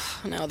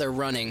now they're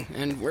running,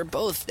 and we're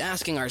both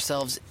asking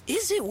ourselves,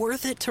 is it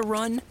worth it to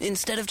run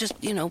instead of just,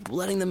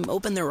 letting them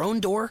open their own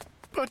door?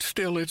 But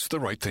still, it's the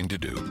right thing to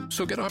do.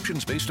 So get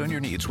options based on your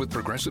needs with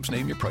Progressive's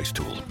Name Your Price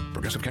tool.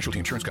 Progressive Casualty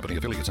Insurance Company,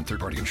 affiliates, and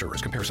third-party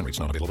insurers. Comparison rates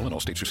not available in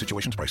all states or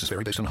situations. Prices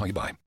vary based on how you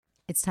buy.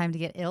 It's time to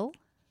get ill?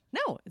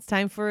 No, it's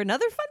time for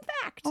another fun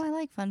fact. Oh, I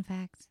like fun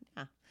facts.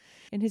 Yeah.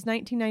 In his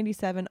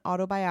 1997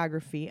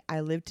 autobiography,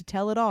 I Live to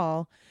Tell It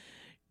All,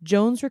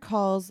 Jones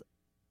recalls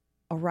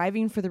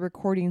arriving for the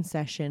recording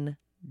session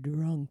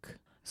drunk.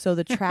 So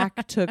the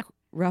track took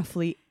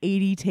roughly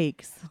 80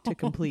 takes to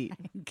complete.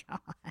 Oh my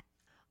God.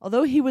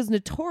 Although he was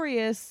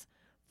notorious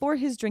for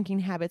his drinking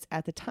habits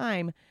at the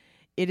time,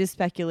 it is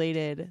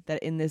speculated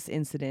that in this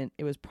incident,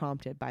 it was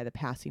prompted by the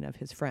passing of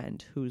his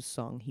friend whose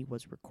song he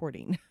was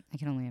recording. I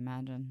can only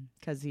imagine.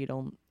 Because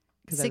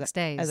 6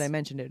 days. As I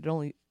mentioned, it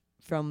only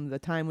from the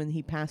time when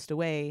he passed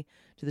away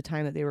to the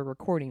time that they were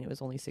recording, it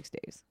was only 6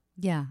 days.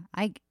 Yeah,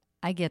 I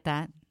get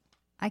that.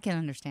 I can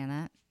understand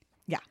that.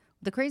 Yeah.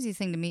 The craziest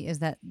thing to me is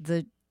that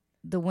the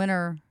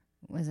winter,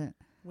 was it?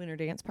 Winter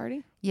dance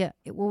party? Yeah.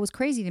 What was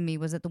crazy to me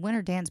was that the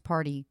winter dance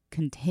party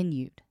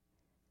continued.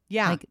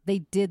 Yeah. Like they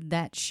did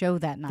that show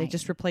that night. They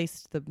just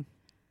replaced the...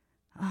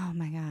 Oh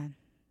my God.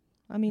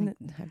 I mean,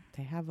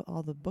 they have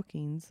all the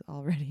bookings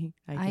already,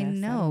 I guess. I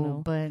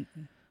know, but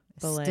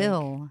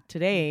still. Like,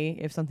 today,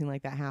 if something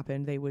like that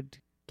happened, they would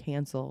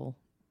cancel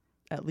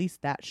at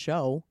least that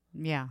show.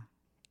 Yeah.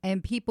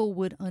 And people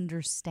would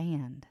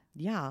understand.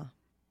 Yeah.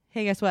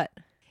 Hey, guess what?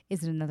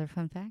 Is it another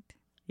fun fact?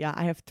 Yeah,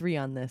 I have 3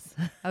 on this.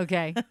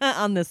 Okay.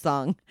 On this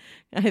song.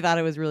 I thought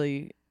it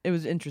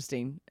was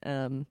interesting.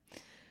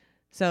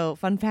 So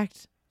fun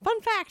fact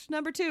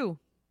number 2.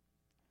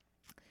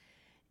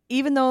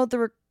 Even though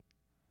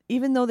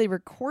they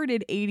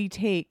recorded 80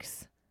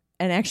 takes,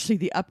 and actually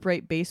the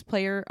upright bass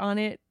player on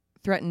it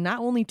threatened not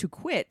only to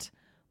quit,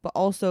 but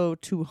also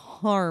to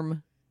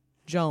harm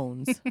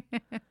Jones.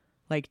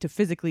 Like to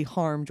physically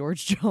harm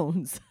George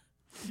Jones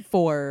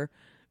for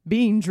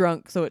being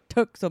drunk. So it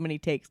took so many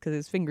takes because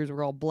his fingers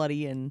were all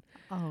bloody and,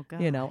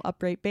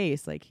 upright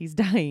bass. Like he's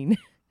dying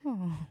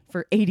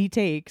for 80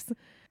 takes.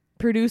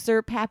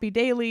 Producer Pappy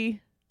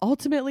Daly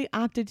ultimately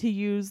opted to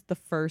use the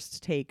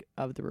first take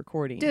of the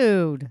recording.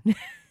 Dude.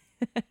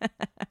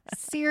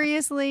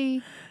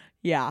 Seriously?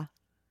 Yeah.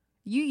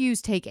 You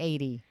use take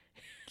 80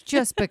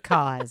 just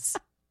because.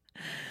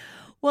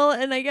 Well,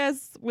 and I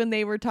guess when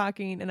they were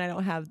talking, and I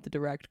don't have the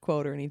direct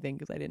quote or anything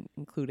because I didn't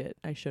include it.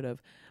 I should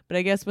have. But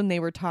I guess when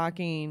they were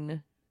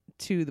talking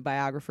to the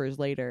biographers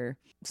later,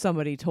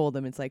 somebody told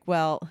them, it's like,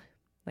 well,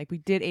 like we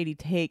did 80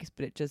 takes,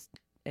 but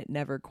it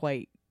never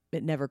quite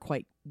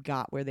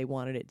got where they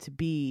wanted it to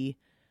be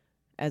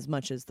as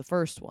much as the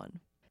first one.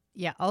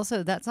 Yeah.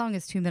 Also, that song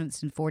is 2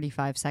 minutes and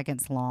 45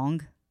 seconds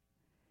long.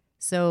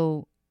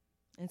 So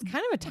it's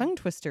kind of a tongue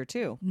twister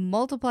too.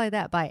 Multiply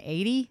that by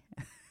 80.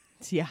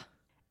 Yeah.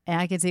 And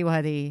I can see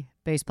why the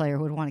bass player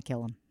would want to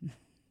kill him.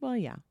 Well,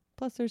 yeah.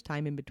 Plus there's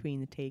time in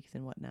between the takes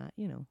and whatnot,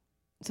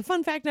 So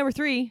fun fact number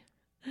 3.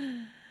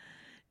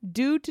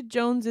 Due to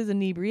Jones's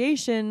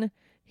inebriation,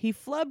 he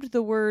flubbed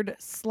the word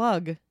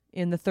slug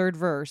in the 3rd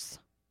verse.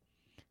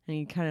 And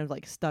he kind of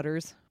like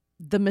stutters.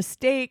 The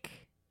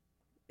mistake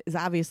is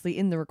obviously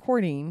in the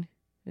recording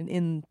and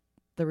in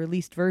the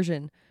released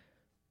version.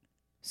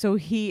 So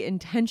he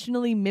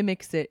intentionally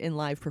mimics it in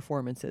live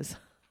performances.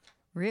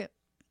 Rip.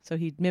 So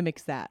he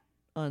mimics that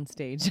on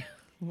stage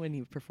when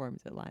he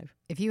performs it live.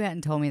 If you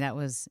hadn't told me that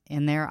was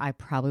in there, I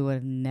probably would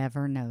have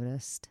never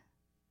noticed.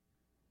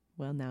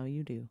 Well, now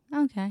you do.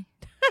 Okay.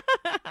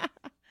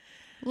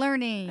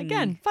 Learning.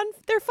 Again,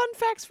 they're fun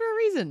facts for a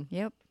reason.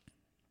 Yep.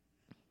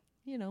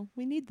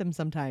 We need them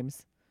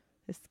sometimes.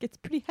 This gets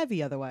pretty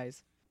heavy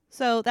otherwise.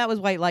 So that was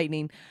White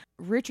Lightning.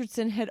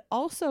 Richardson had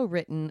also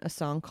written a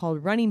song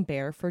called Running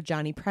Bear for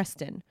Johnny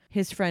Preston,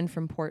 his friend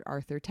from Port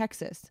Arthur,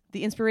 Texas.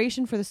 The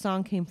inspiration for the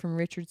song came from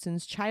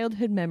Richardson's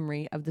childhood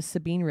memory of the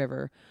Sabine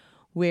River,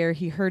 where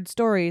he heard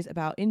stories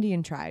about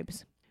Indian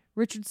tribes.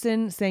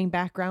 Richardson sang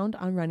background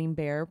on Running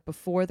Bear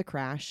before the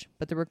crash,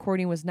 but the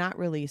recording was not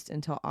released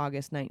until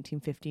August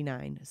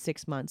 1959,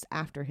 6 months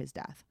after his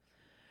death.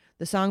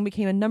 The song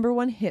became a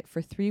 #1 hit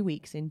for 3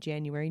 weeks in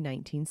January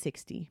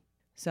 1960.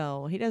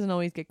 So he doesn't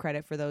always get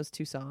credit for those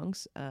 2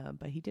 songs,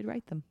 but he did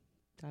write them.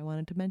 So I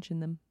wanted to mention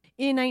them.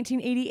 In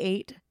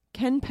 1988,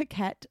 Ken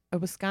Paquette, a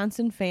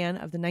Wisconsin fan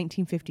of the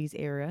 1950s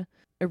era,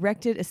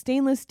 erected a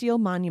stainless steel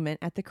monument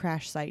at the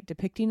crash site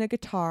depicting a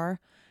guitar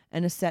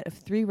and a set of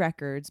 3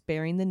 records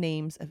bearing the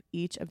names of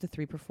each of the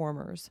 3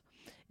 performers.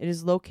 It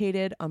is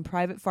located on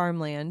private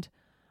farmland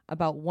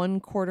about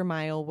 1/4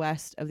 mile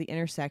west of the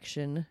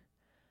intersection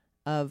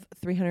of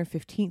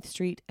 315th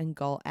Street and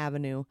Gull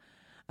Avenue,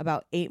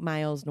 about 8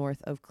 miles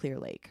north of Clear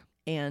Lake.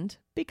 And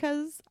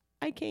because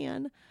I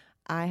can,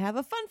 I have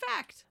a fun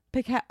fact.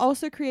 Paquette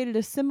also created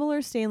a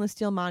similar stainless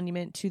steel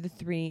monument to the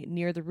three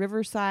near the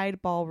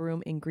Riverside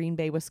Ballroom in Green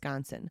Bay,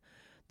 Wisconsin.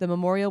 The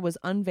memorial was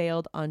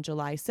unveiled on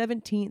July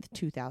 17th,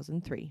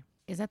 2003.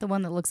 Is that the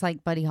one that looks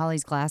like Buddy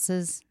Holly's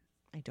glasses?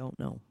 I don't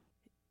know.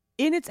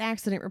 In its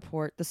accident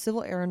report, the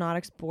Civil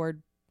Aeronautics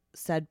Board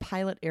said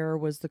pilot error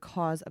was the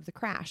cause of the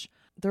crash.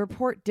 The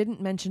report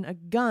didn't mention a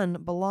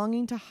gun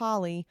belonging to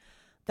Holly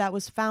that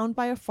was found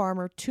by a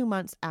farmer 2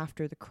 months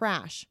after the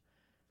crash.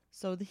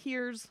 So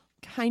here's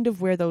kind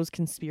of where those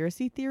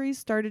conspiracy theories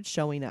started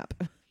showing up.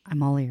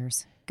 I'm all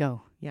ears.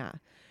 Go. Yeah.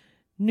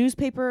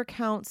 Newspaper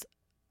accounts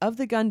of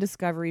the gun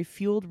discovery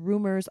fueled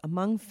rumors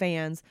among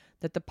fans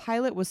that the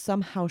pilot was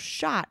somehow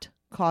shot,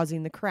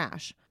 causing the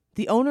crash.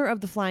 The owner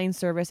of the flying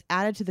service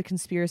added to the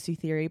conspiracy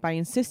theory by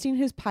insisting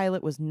his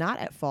pilot was not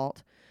at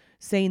fault,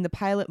 saying the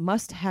pilot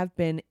must have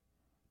been,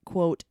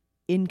 quote,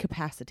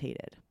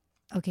 incapacitated.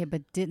 Okay,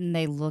 but didn't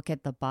they look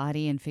at the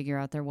body and figure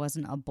out there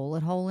wasn't a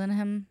bullet hole in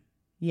him?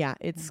 Yeah,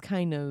 it's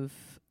kind of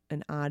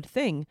an odd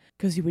thing,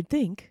 because you would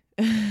think,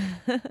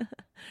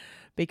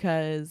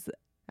 because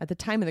at the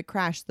time of the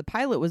crash, the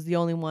pilot was the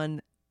only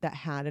one that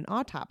had an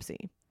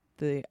autopsy.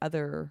 The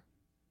other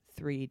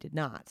three did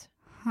not.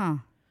 Huh.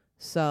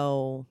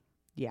 So,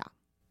 yeah.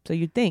 So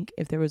you'd think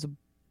if there was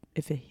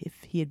if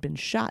he had been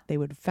shot, they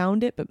would have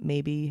found it, but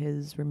maybe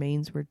his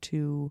remains were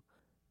too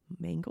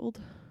mangled.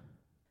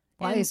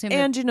 Well, I and, assume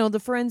and you know, the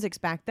forensics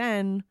back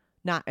then,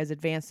 not as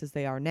advanced as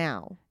they are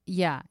now.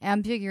 Yeah,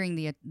 I'm figuring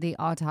the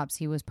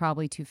autopsy was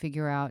probably to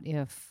figure out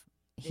if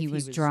he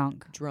was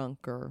drunk.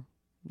 Drunk or,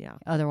 yeah.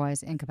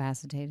 Otherwise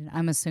incapacitated,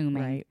 I'm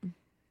assuming. Right.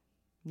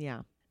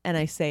 Yeah. And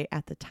I say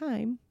at the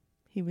time,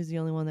 he was the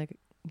only one that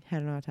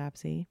had an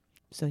autopsy.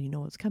 So you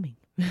know what's coming.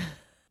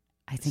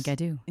 I think I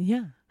do.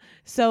 Yeah.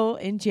 So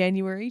in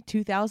January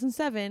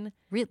 2007.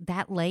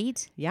 That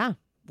late? Yeah.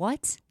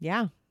 What?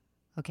 Yeah.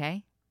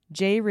 Okay.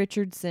 Jay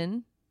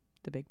Richardson,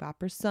 the Big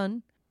Bopper's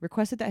son,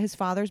 requested that his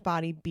father's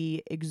body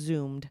be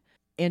exhumed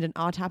and an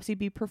autopsy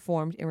be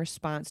performed in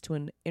response to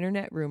an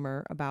internet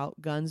rumor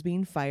about guns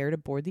being fired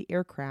aboard the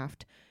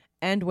aircraft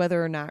and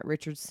whether or not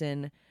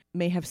Richardson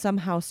may have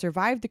somehow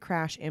survived the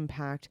crash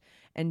impact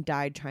and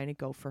died trying to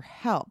go for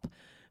help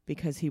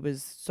because he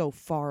was so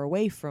far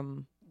away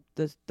from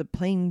the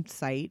plane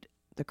site,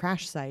 the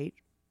crash site,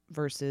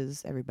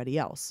 versus everybody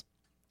else.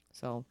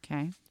 So,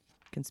 okay.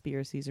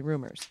 Conspiracies and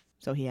rumors.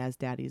 So he has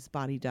Daddy's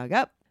body dug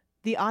up.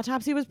 The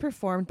autopsy was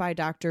performed by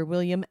Dr.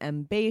 William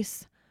M.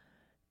 Bass,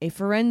 a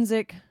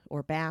forensic,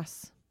 or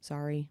Bass,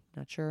 sorry,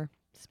 not sure,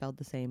 spelled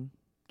the same.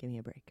 Give me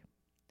a break.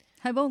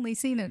 I've only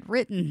seen it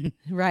written.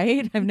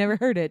 Right? I've never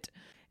heard it.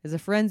 Is a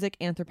forensic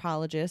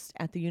anthropologist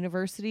at the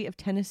University of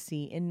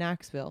Tennessee in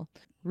Knoxville.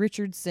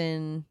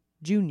 Richardson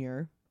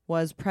Jr.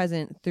 was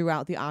present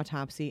throughout the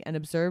autopsy and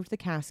observed the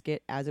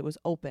casket as it was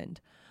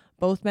opened.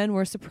 Both men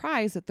were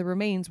surprised that the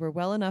remains were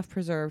well enough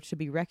preserved to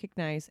be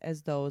recognized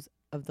as those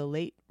of the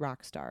late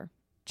rock star.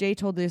 Jay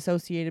told the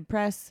Associated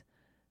Press,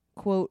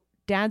 quote,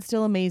 "Dad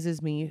still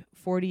amazes me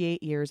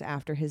 48 years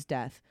after his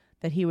death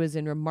that he was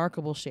in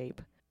remarkable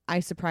shape. I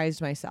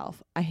surprised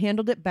myself. I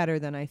handled it better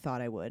than I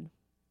thought I would."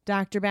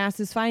 Dr.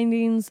 Bass's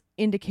findings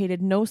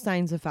indicated no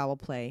signs of foul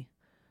play.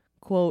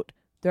 Quote,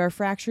 "There are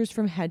fractures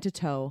from head to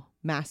toe,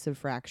 massive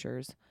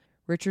fractures.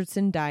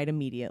 Richardson died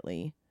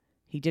immediately.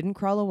 He didn't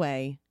crawl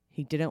away.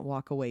 He didn't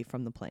walk away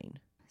from the plane."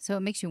 So it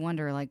makes you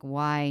wonder, like,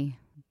 why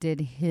did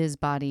his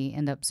body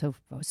end up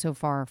so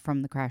far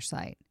from the crash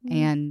site?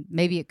 And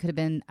maybe it could have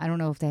been, I don't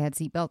know if they had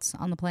seatbelts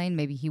on the plane.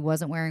 Maybe he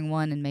wasn't wearing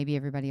one and maybe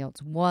everybody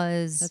else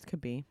was. That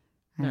could be.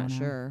 I don't Not know.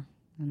 sure.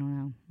 I don't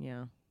know.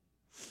 Yeah.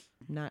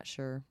 Not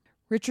sure.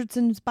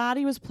 Richardson's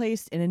body was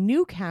placed in a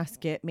new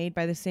casket made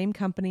by the same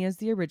company as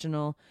the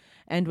original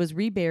and was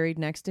reburied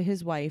next to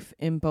his wife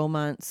in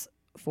Beaumont's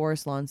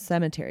Forest Lawn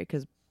Cemetery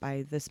because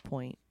by this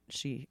point,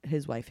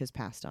 his wife has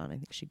passed on. I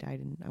think she died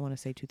in, I want to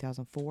say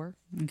 2004.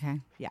 Okay.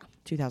 Yeah,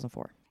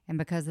 2004. And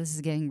because this is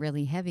getting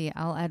really heavy,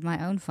 I'll add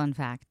my own fun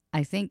fact.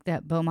 I think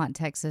that Beaumont,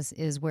 Texas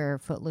is where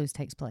Footloose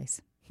takes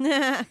place.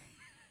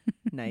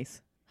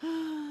 Nice.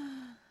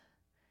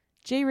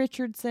 Jay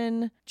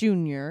Richardson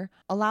Jr.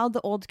 allowed the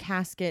old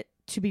casket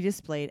to be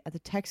displayed at the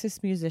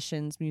Texas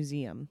Musicians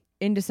Museum.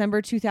 In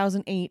December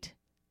 2008,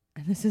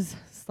 and this is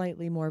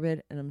slightly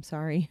morbid, and I'm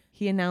sorry,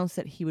 he announced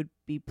that he would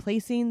be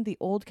placing the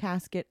old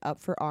casket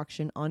up for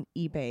auction on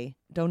eBay,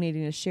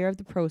 donating a share of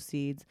the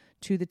proceeds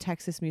to the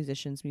Texas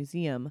Musicians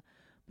Museum,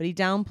 but he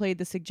downplayed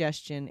the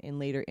suggestion in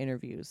later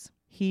interviews.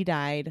 He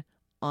died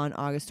on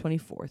August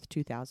 24th,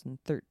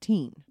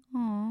 2013.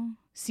 Aw.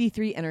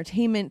 C3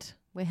 Entertainment.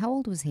 Wait, how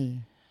old was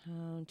he?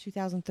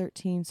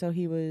 2013, so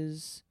he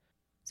was...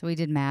 So we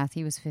did math.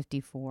 He was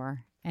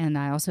 54. And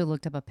I also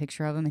looked up a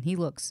picture of him, and he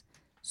looks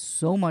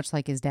so much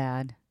like his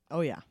dad.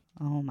 Oh, yeah.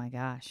 Oh, my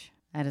gosh.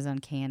 That is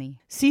uncanny.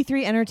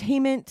 C3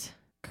 Entertainment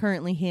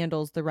currently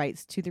handles the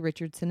rights to the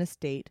Richardson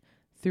estate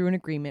through an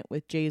agreement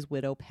with Jay's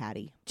widow,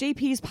 Patty.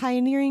 JP's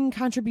pioneering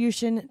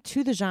contribution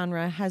to the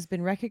genre has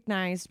been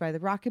recognized by the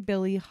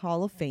Rockabilly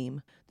Hall of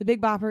Fame. The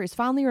Big Bopper is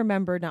fondly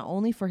remembered not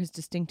only for his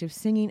distinctive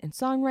singing and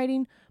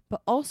songwriting,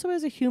 but also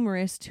as a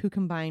humorist who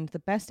combined the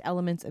best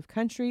elements of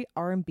country,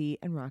 R&B,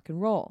 and rock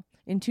and roll.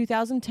 In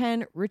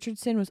 2010,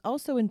 Richardson was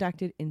also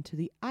inducted into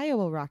the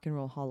Iowa Rock and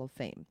Roll Hall of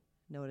Fame.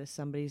 Notice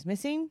somebody's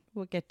missing?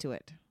 We'll get to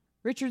it.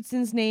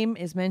 Richardson's name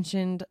is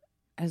mentioned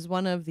as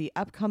one of the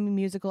upcoming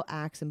musical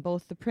acts in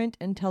both the print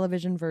and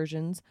television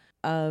versions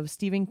of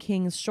Stephen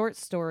King's short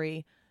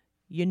story,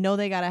 You Know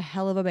They Got a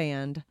Hell of a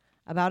Band,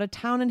 about a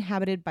town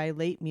inhabited by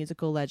late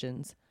musical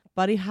legends.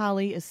 Buddy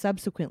Holly is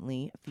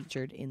subsequently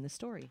featured in the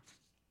story.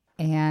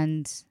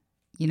 And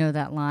you know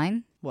that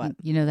line? What?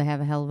 You know they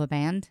have a hell of a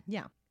band?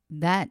 Yeah.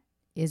 That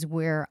is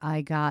where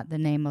I got the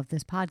name of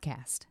this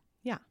podcast.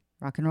 Yeah.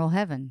 Rock and Roll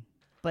Heaven.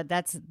 But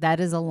that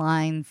is a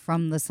line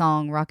from the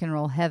song Rock and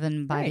Roll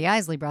Heaven by the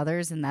Isley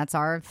Brothers, and that's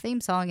our theme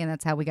song, and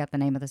that's how we got the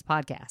name of this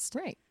podcast.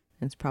 Right.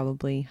 That's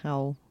probably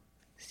how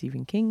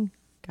Stephen King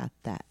got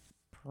that.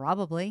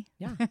 Probably.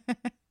 Yeah.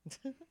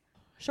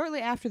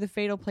 Shortly after the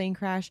fatal plane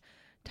crash,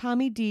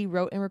 Tommy D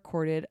wrote and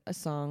recorded a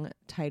song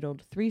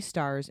titled 3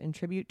 Stars in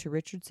tribute to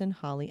Richardson,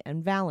 Holly,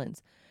 and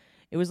Valens.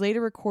 It was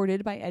later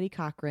recorded by Eddie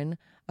Cochran,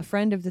 a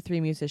friend of the three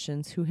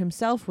musicians, who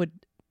himself would,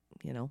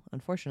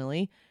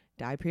 unfortunately,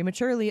 die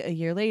prematurely a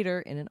year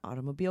later in an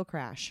automobile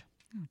crash.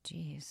 Oh,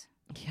 jeez.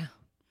 Yeah.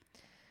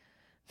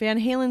 Van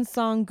Halen's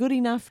song Good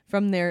Enough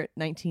from their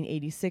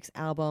 1986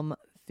 album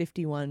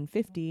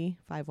 5150,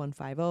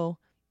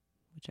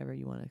 whichever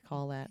you want to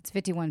call that. It's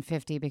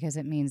 5150 because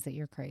it means that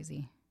you're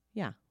crazy.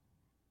 Yeah.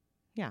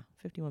 Yeah,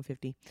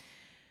 5150.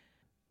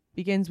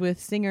 Begins with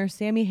singer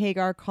Sammy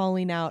Hagar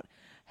calling out,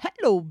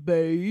 "Hello,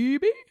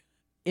 baby,"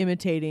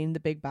 imitating the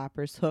Big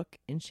Bopper's hook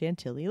in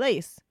Chantilly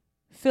Lace.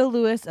 Phil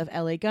Lewis of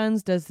LA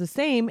Guns does the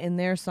same in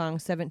their song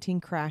 17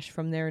 Crash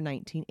from their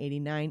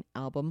 1989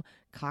 album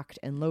Cocked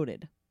and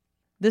Loaded.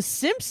 The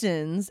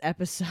Simpsons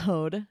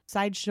episode,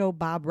 Sideshow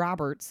Bob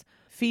Roberts,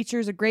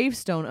 features a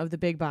gravestone of the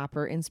Big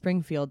Bopper in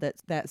Springfield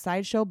that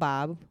Sideshow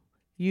Bob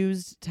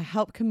used to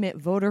help commit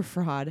voter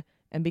fraud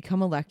and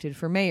become elected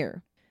for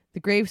mayor. The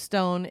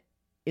gravestone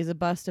is a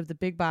bust of the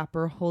Big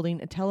Bopper holding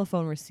a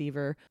telephone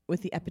receiver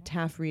with the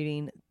epitaph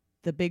reading,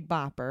 "The Big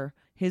Bopper,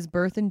 His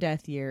Birth and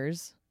Death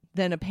Years,"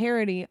 then a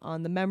parody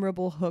on the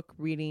memorable hook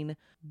reading,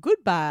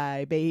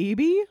 "Goodbye,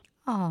 baby."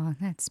 Oh,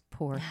 that's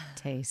poor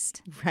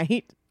taste.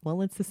 Right?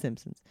 Well, it's The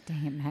Simpsons.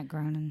 Dang it, Matt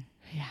Groening.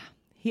 Yeah.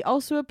 He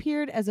also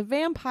appeared as a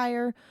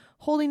vampire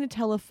holding a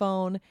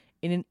telephone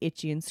in an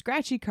Itchy and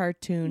Scratchy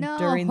cartoon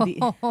during the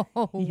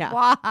Yeah.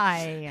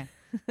 Why?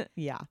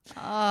 yeah.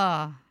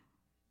 Oh.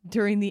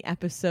 During the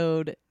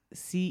episode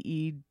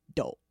C.E.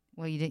 Dope.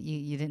 Well, you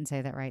didn't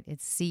say that right.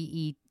 It's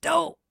C.E.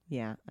 Dope.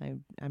 Yeah,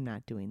 I'm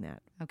not doing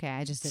that. Okay,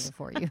 I just did it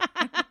for you.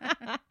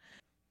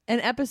 An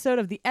episode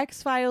of The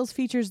X-Files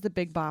features the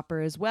Big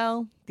Bopper as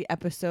well. The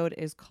episode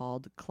is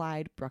called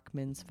Clyde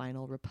Bruckman's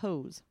Final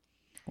Repose.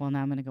 Well,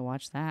 now I'm going to go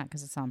watch that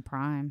because it's on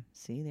Prime.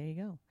 See, there you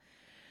go.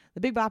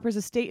 The Big Bopper's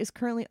estate is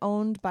currently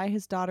owned by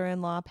his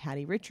daughter-in-law,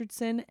 Patty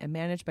Richardson, and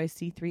managed by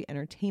C3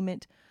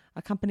 Entertainment,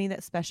 a company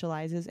that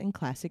specializes in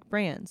classic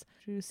brands.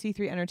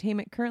 C3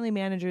 Entertainment currently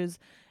manages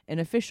an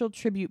official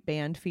tribute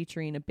band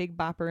featuring a Big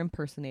Bopper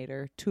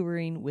impersonator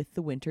touring with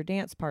the Winter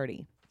Dance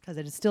Party. Because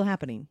it is still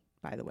happening,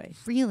 by the way.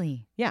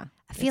 Really? Yeah.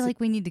 I feel like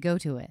we need to go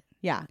to it.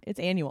 Yeah, it's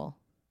annual.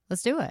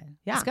 Let's do it.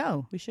 Yeah. Let's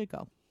go. We should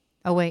go.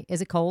 Oh, wait.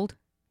 Is it cold?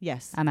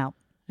 Yes. I'm out.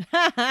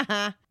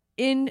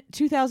 In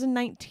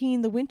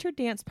 2019, the Winter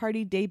Dance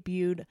Party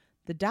debuted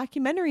the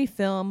documentary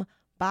film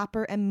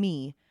Bopper and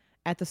Me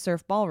at the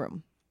Surf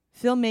Ballroom.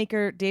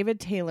 Filmmaker David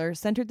Taylor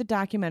centered the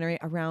documentary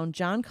around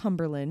John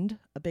Cumberland,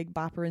 a Big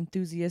Bopper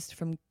enthusiast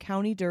from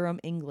County Durham,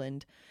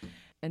 England,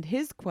 and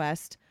his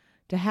quest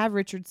to have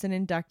Richardson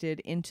inducted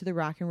into the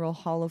Rock and Roll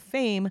Hall of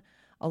Fame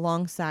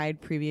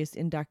alongside previous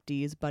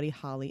inductees Buddy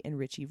Holly and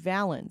Richie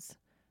Valens.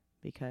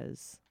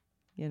 Because,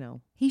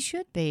 he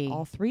should be.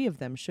 all three of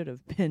them should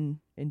have been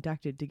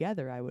inducted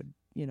together, I would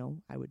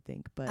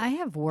think. But I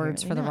have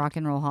words for the apparently not. Rock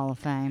and Roll Hall of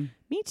Fame.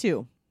 Me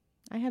too.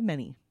 I have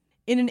many.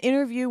 In an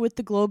interview with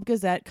the Globe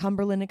Gazette,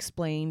 Cumberland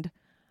explained,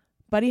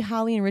 "Buddy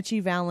Holly and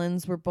Richie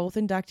Valens were both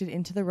inducted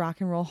into the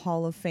Rock and Roll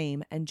Hall of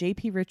Fame, and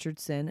J.P.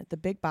 Richardson, the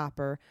Big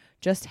Bopper,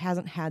 just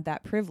hasn't had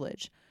that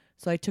privilege.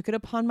 So I took it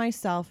upon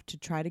myself to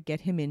try to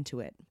get him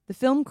into it." The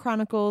film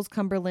chronicles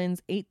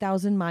Cumberland's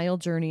 8,000-mile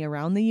journey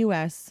around the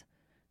U.S.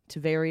 to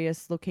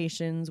various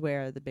locations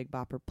where the Big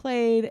Bopper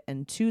played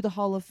and to the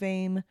Hall of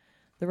Fame,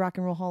 the Rock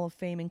and Roll Hall of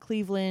Fame in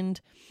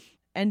Cleveland,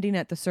 ending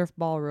at the Surf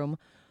Ballroom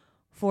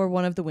for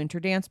one of the winter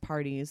dance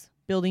parties,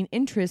 building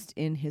interest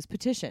in his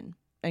petition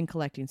and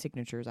collecting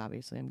signatures,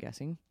 obviously, I'm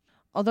guessing.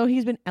 Although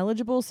he's been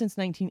eligible since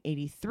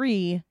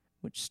 1983,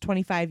 which is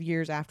 25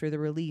 years after the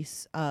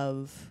release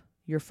of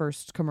your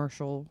first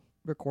commercial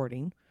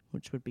recording,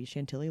 which would be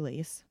Chantilly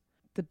Lace,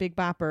 the Big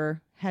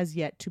Bopper has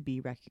yet to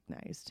be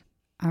recognized.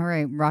 All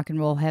right, Rock and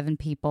Roll Heaven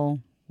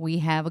people, we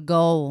have a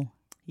goal.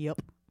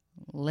 Yep.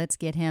 Let's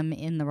get him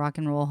in the Rock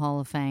and Roll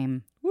Hall of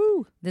Fame. Woo!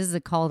 Woo! This is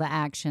a call to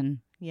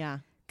action. Yeah.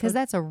 Because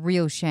that's a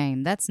real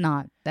shame. That's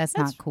not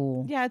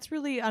cool. Yeah, it's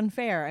really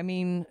unfair. I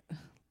mean,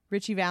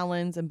 Richie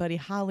Valens and Buddy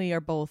Holly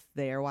are both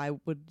there. Why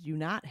would you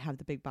not have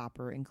the Big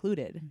Bopper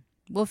included?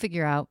 We'll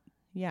figure out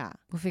Yeah.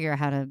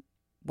 how to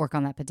work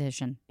on that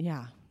petition.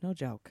 Yeah, no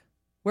joke.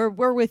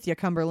 We're with you,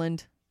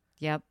 Cumberland.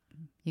 Yep.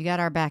 You got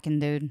our backing,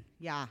 dude.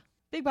 Yeah.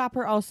 Big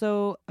Bopper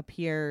also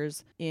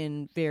appears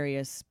in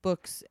various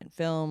books and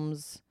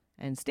films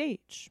and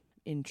stage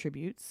in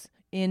tributes.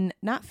 In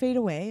Not Fade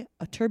Away,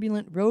 a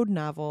turbulent road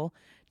novel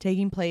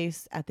taking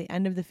place at the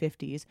end of the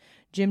 50s,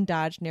 Jim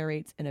Dodge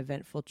narrates an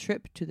eventful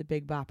trip to the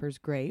Big Bopper's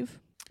grave.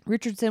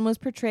 Richardson was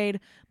portrayed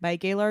by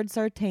Gaylord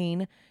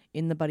Sartain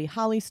in The Buddy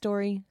Holly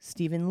Story,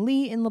 Stephen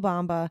Lee in La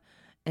Bamba,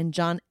 and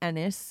John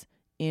Ennis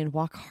in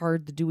Walk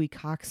Hard, the Dewey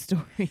Cox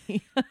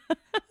Story.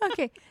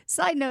 Okay.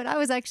 Side note, I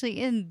was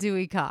actually in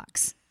Dewey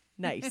Cox.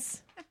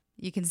 Nice.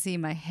 You can see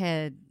my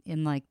head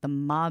in like the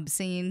mob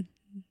scene,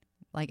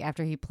 like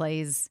after he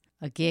plays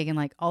a gig and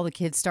like all the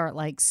kids start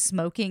like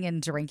smoking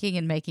and drinking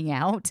and making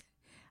out.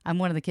 I'm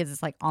one of the kids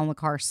that's like on the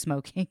car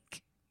smoking.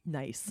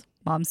 Nice.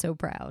 Mom's so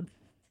proud.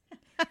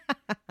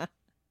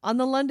 On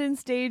the London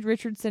stage,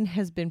 Richardson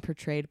has been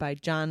portrayed by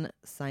John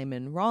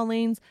Simon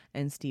Rawlings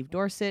and Steve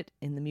Dorset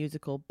in the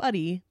musical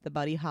Buddy, the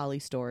Buddy Holly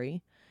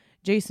Story.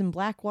 Jason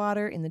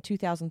Blackwater in the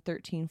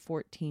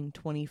 2013-14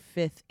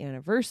 25th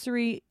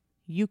anniversary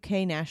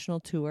UK National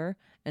Tour,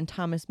 and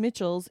Thomas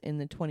Mitchells in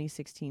the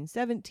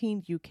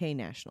 2016-17 UK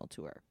National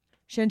Tour.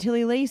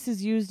 Chantilly Lace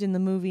is used in the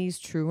movies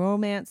True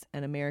Romance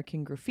and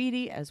American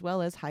Graffiti, as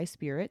well as High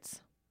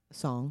Spirits.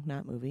 Song,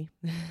 not movie.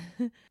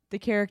 The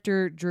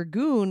character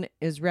Dragoon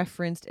is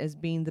referenced as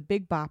being the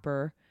Big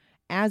Bopper,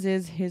 as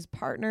is his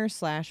partner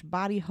 /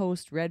 body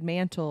host Red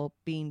Mantle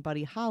being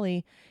Buddy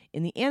Holly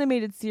in the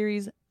animated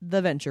series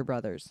The Venture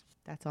Brothers.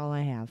 That's all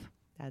I have.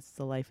 That's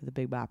the life of the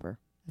Big Bopper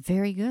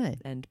Very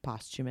good. and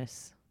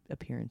posthumous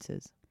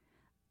appearances.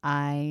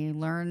 I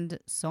learned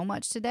so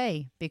much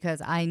today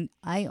because I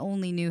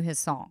only knew his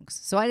songs.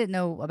 So I didn't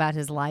know about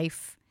his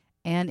life.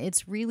 And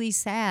it's really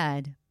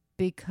sad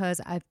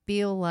because I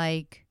feel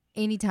like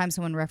anytime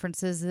someone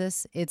references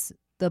this, it's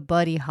the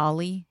Buddy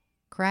Holly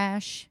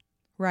crash.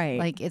 Right.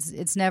 Like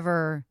it's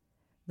never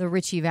the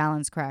Richie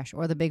Valens crash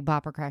or the Big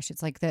Bopper crash.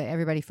 It's like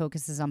everybody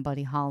focuses on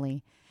Buddy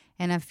Holly.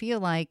 And I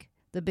feel like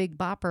the Big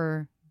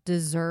Bopper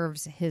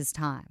deserves his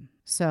time.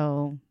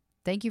 So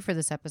thank you for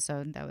this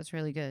episode. That was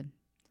really good.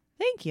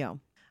 Thank you.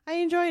 I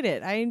enjoyed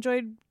it. I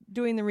enjoyed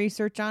doing the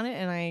research on it.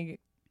 And I,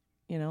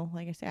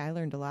 like I say, I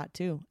learned a lot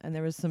too. And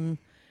there was some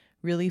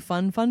really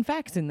fun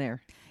facts in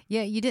there.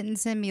 Yeah, you didn't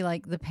send me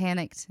like the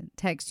panicked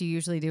text you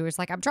usually do. It's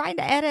like, I'm trying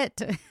to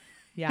edit.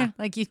 Yeah.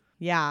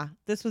 Yeah.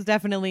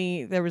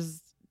 There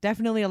was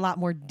definitely a lot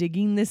more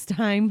digging this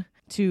time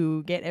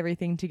to get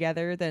everything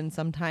together than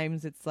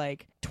sometimes it's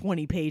like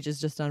 20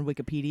 pages just on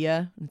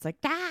Wikipedia. And it's like,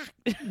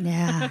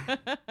 Yeah.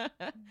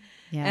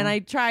 Yeah. And I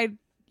tried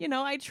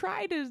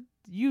to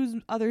use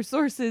other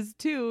sources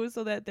too,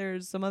 so that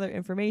there's some other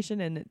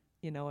information and,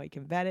 I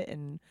can vet it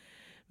and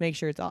make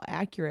sure it's all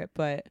accurate.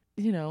 But,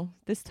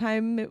 this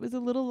time it was a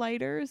little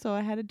lighter, so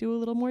I had to do a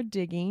little more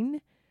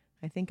digging.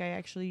 I think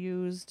I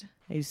used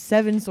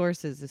 7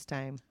 sources this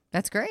time.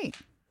 That's great.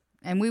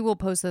 And we will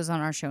post those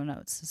on our show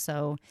notes.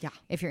 So Yeah.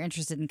 if you're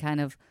interested in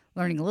kind of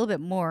learning a little bit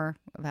more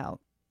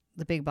about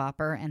the Big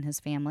Bopper and his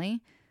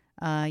family,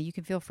 you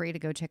can feel free to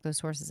go check those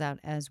sources out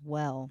as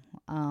well.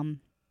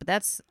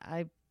 But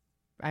I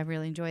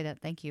really enjoyed that.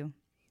 Thank you.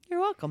 You're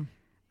welcome.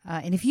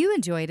 And if you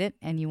enjoyed it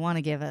and you want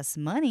to give us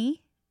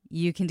money,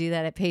 you can do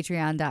that at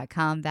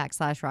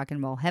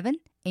patreon.com/rockandrollheaven.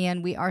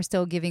 And we are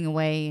still giving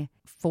away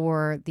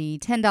for the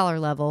 $10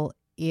 level.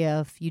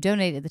 If you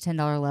donate at the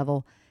 $10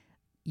 level,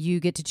 you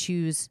get to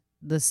choose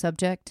the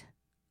subject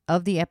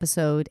of the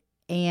episode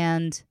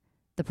and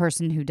the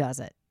person who does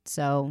it.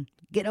 So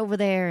get over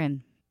there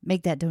and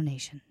make that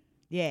donation.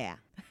 Yeah.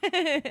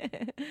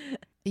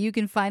 You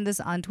can find us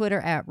on Twitter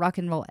at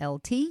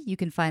rockandrolllt. You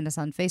can find us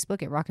on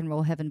Facebook at Rock and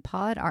Roll Heaven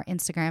Pod. Our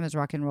Instagram is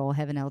Rock and Roll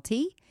Heaven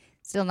LT.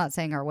 Still not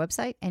saying our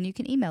website. And you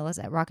can email us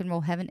at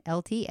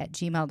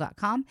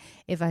rockandrollheavenlt@gmail.com.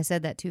 If I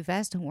said that too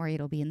fast, don't worry,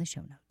 it'll be in the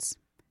show notes.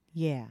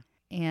 Yeah.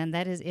 And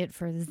that is it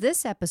for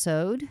this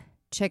episode.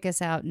 Check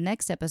us out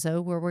next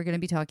episode where we're going to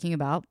be talking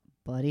about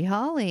Buddy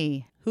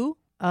Holly. Who?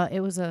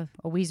 It was a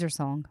Weezer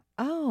song.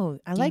 Oh,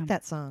 I like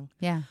that song.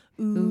 Yeah.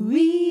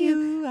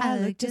 Ooh, I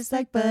look just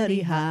like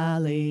Buddy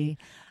Holly.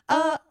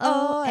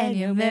 Oh, and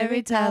you're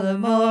Mary Tyler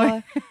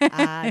Moore.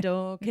 I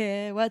don't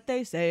care what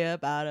they say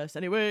about us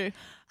anyway.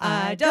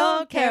 I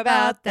don't care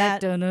about that.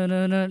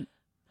 Dun-dun-dun-dun.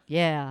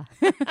 Yeah.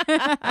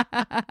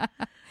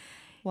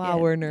 Wow,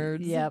 we're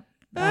nerds. Yep.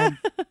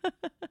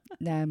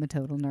 I'm a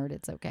total nerd.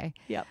 It's okay.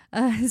 Yep.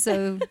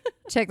 So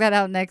check that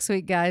out next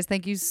week, guys.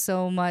 Thank you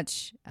so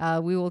much.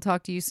 We will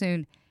talk to you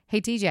soon. Hey,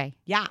 TJ.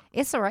 Yeah.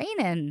 It's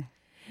raining.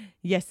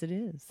 Yes, it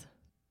is.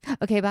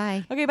 Okay,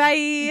 bye. Okay, bye.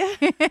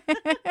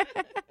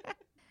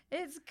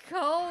 It's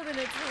cold and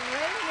it's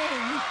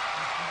raining.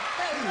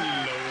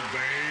 Hello,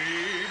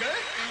 baby.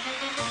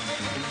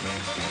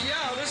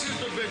 Yeah, this is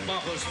the Big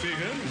Mopper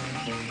speaking.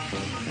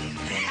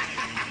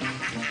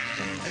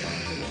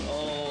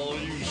 Oh,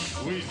 you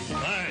sweet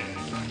thing.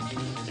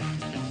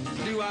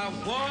 Do I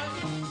want?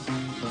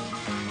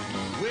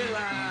 Will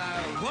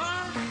I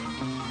want?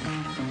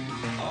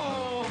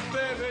 Oh,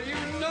 baby,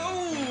 you know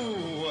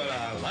what I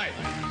like.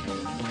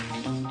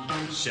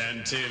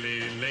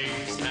 Chantilly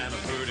lace and a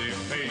pretty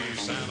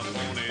face and a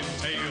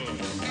ponytail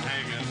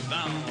hanging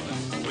down,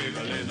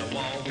 wiggle in the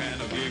walk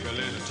and a giggle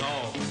in the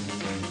talk.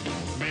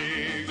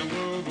 Make the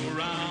world go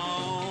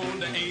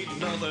round. There ain't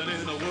nothing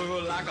in the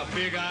world like a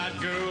big-eyed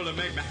girl to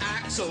make me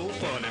act so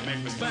funny,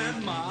 make me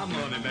spend my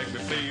money, make me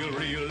feel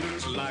real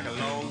loose like a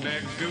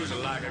long-necked goose,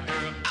 like a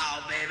girl.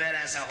 Oh, baby,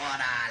 that's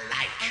what I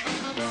like.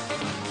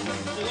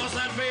 What's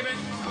that, baby?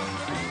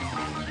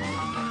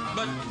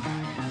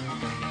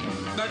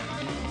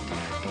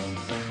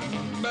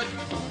 But,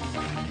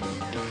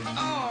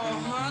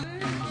 oh, honey.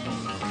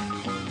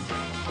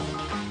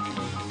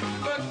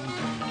 But,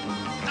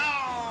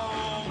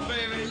 oh,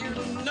 baby, you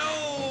know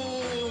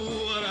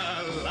what I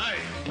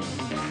like.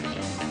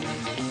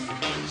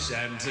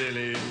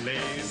 Chantilly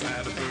lace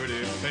and a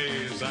pretty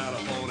face and a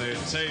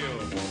ponytail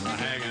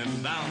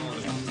hanging down,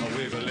 a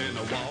wiggle in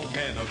the walk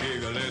and a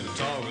giggle in the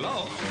talk.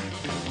 Lord,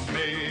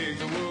 make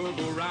the world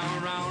go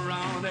round, round,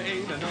 round. There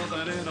ain't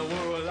nothing in the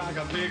world like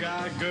a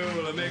big-eyed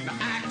girl to make me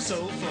act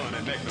so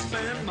funny, make me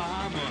spend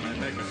my money,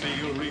 make me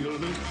feel real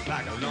loose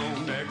like a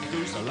long-necked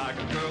goose, like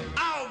a girl.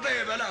 Oh,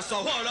 baby, that's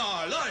what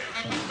I like.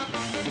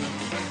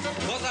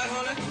 What's that,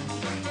 honey?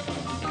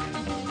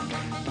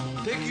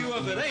 Pick you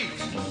up at 8,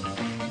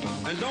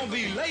 and don't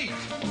be late.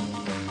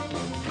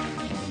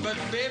 But,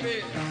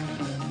 baby,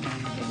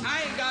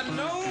 I ain't got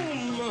no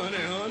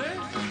money, honey.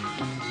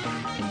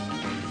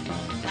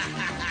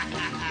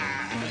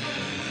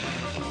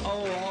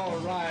 Oh, all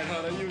right,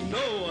 honey, you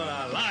know what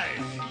I like.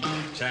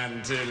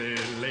 Chantilly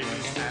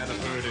lace and a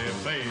pretty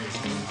face,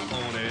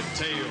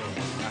 ponytail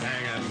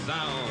hanging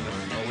down,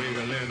 a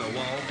wiggle in the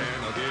walk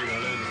and a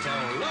giggle in the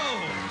talk.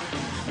 Lord,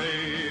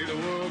 make the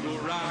world go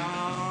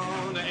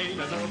round. There ain't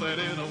nothing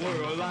in the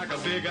world like a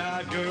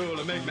big-eyed girl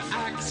to make me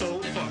act so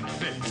funny,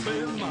 make me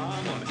spend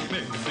my money,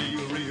 make me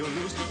feel real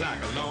loose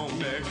like a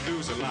long-necked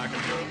goose, like a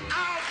girl.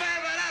 Oh,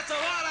 baby, that's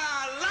what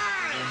I like.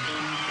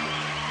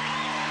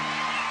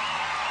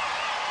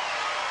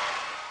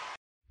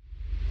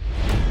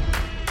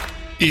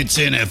 It's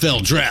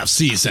NFL draft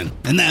season,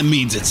 and that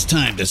means it's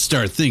time to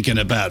start thinking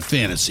about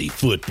fantasy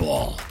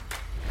football.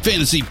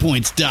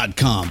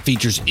 FantasyPoints.com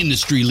features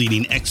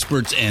industry-leading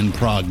experts and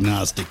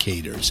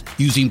prognosticators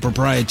using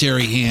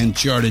proprietary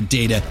hand-charted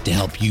data to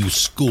help you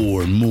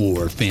score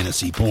more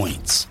fantasy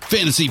points.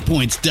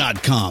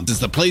 FantasyPoints.com is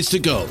the place to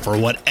go for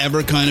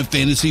whatever kind of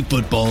fantasy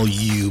football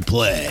you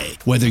play.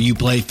 Whether you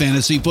play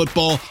fantasy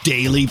football,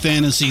 daily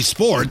fantasy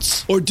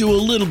sports, or do a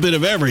little bit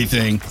of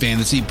everything,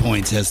 Fantasy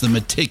Points has the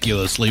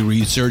meticulously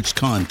researched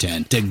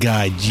content to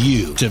guide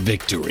you to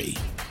victory.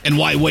 And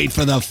why wait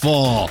for the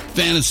fall?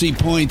 Fantasy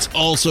Points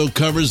also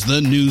covers the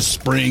new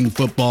spring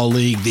football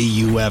league,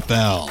 the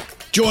UFL.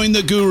 Join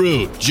the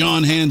guru,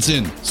 John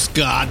Hansen,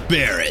 Scott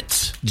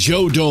Barrett,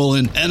 Joe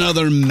Dolan, and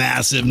other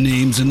massive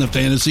names in the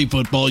fantasy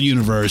football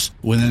universe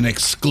with an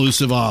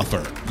exclusive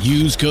offer.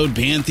 Use code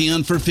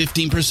Pantheon for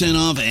 15%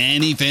 off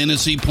any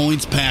Fantasy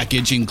Points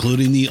package,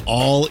 including the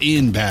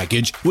all-in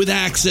package, with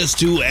access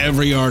to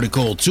every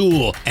article,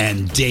 tool,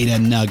 and data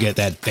nugget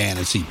that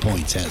Fantasy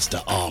Points has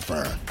to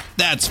offer.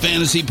 That's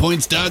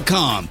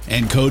FantasyPoints.com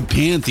and code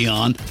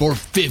Pantheon for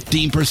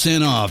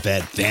 15% off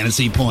at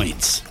Fantasy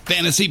Points.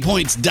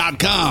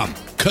 FantasyPoints.com,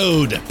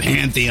 code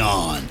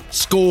Pantheon.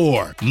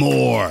 Score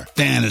more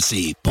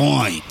fantasy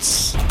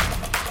points.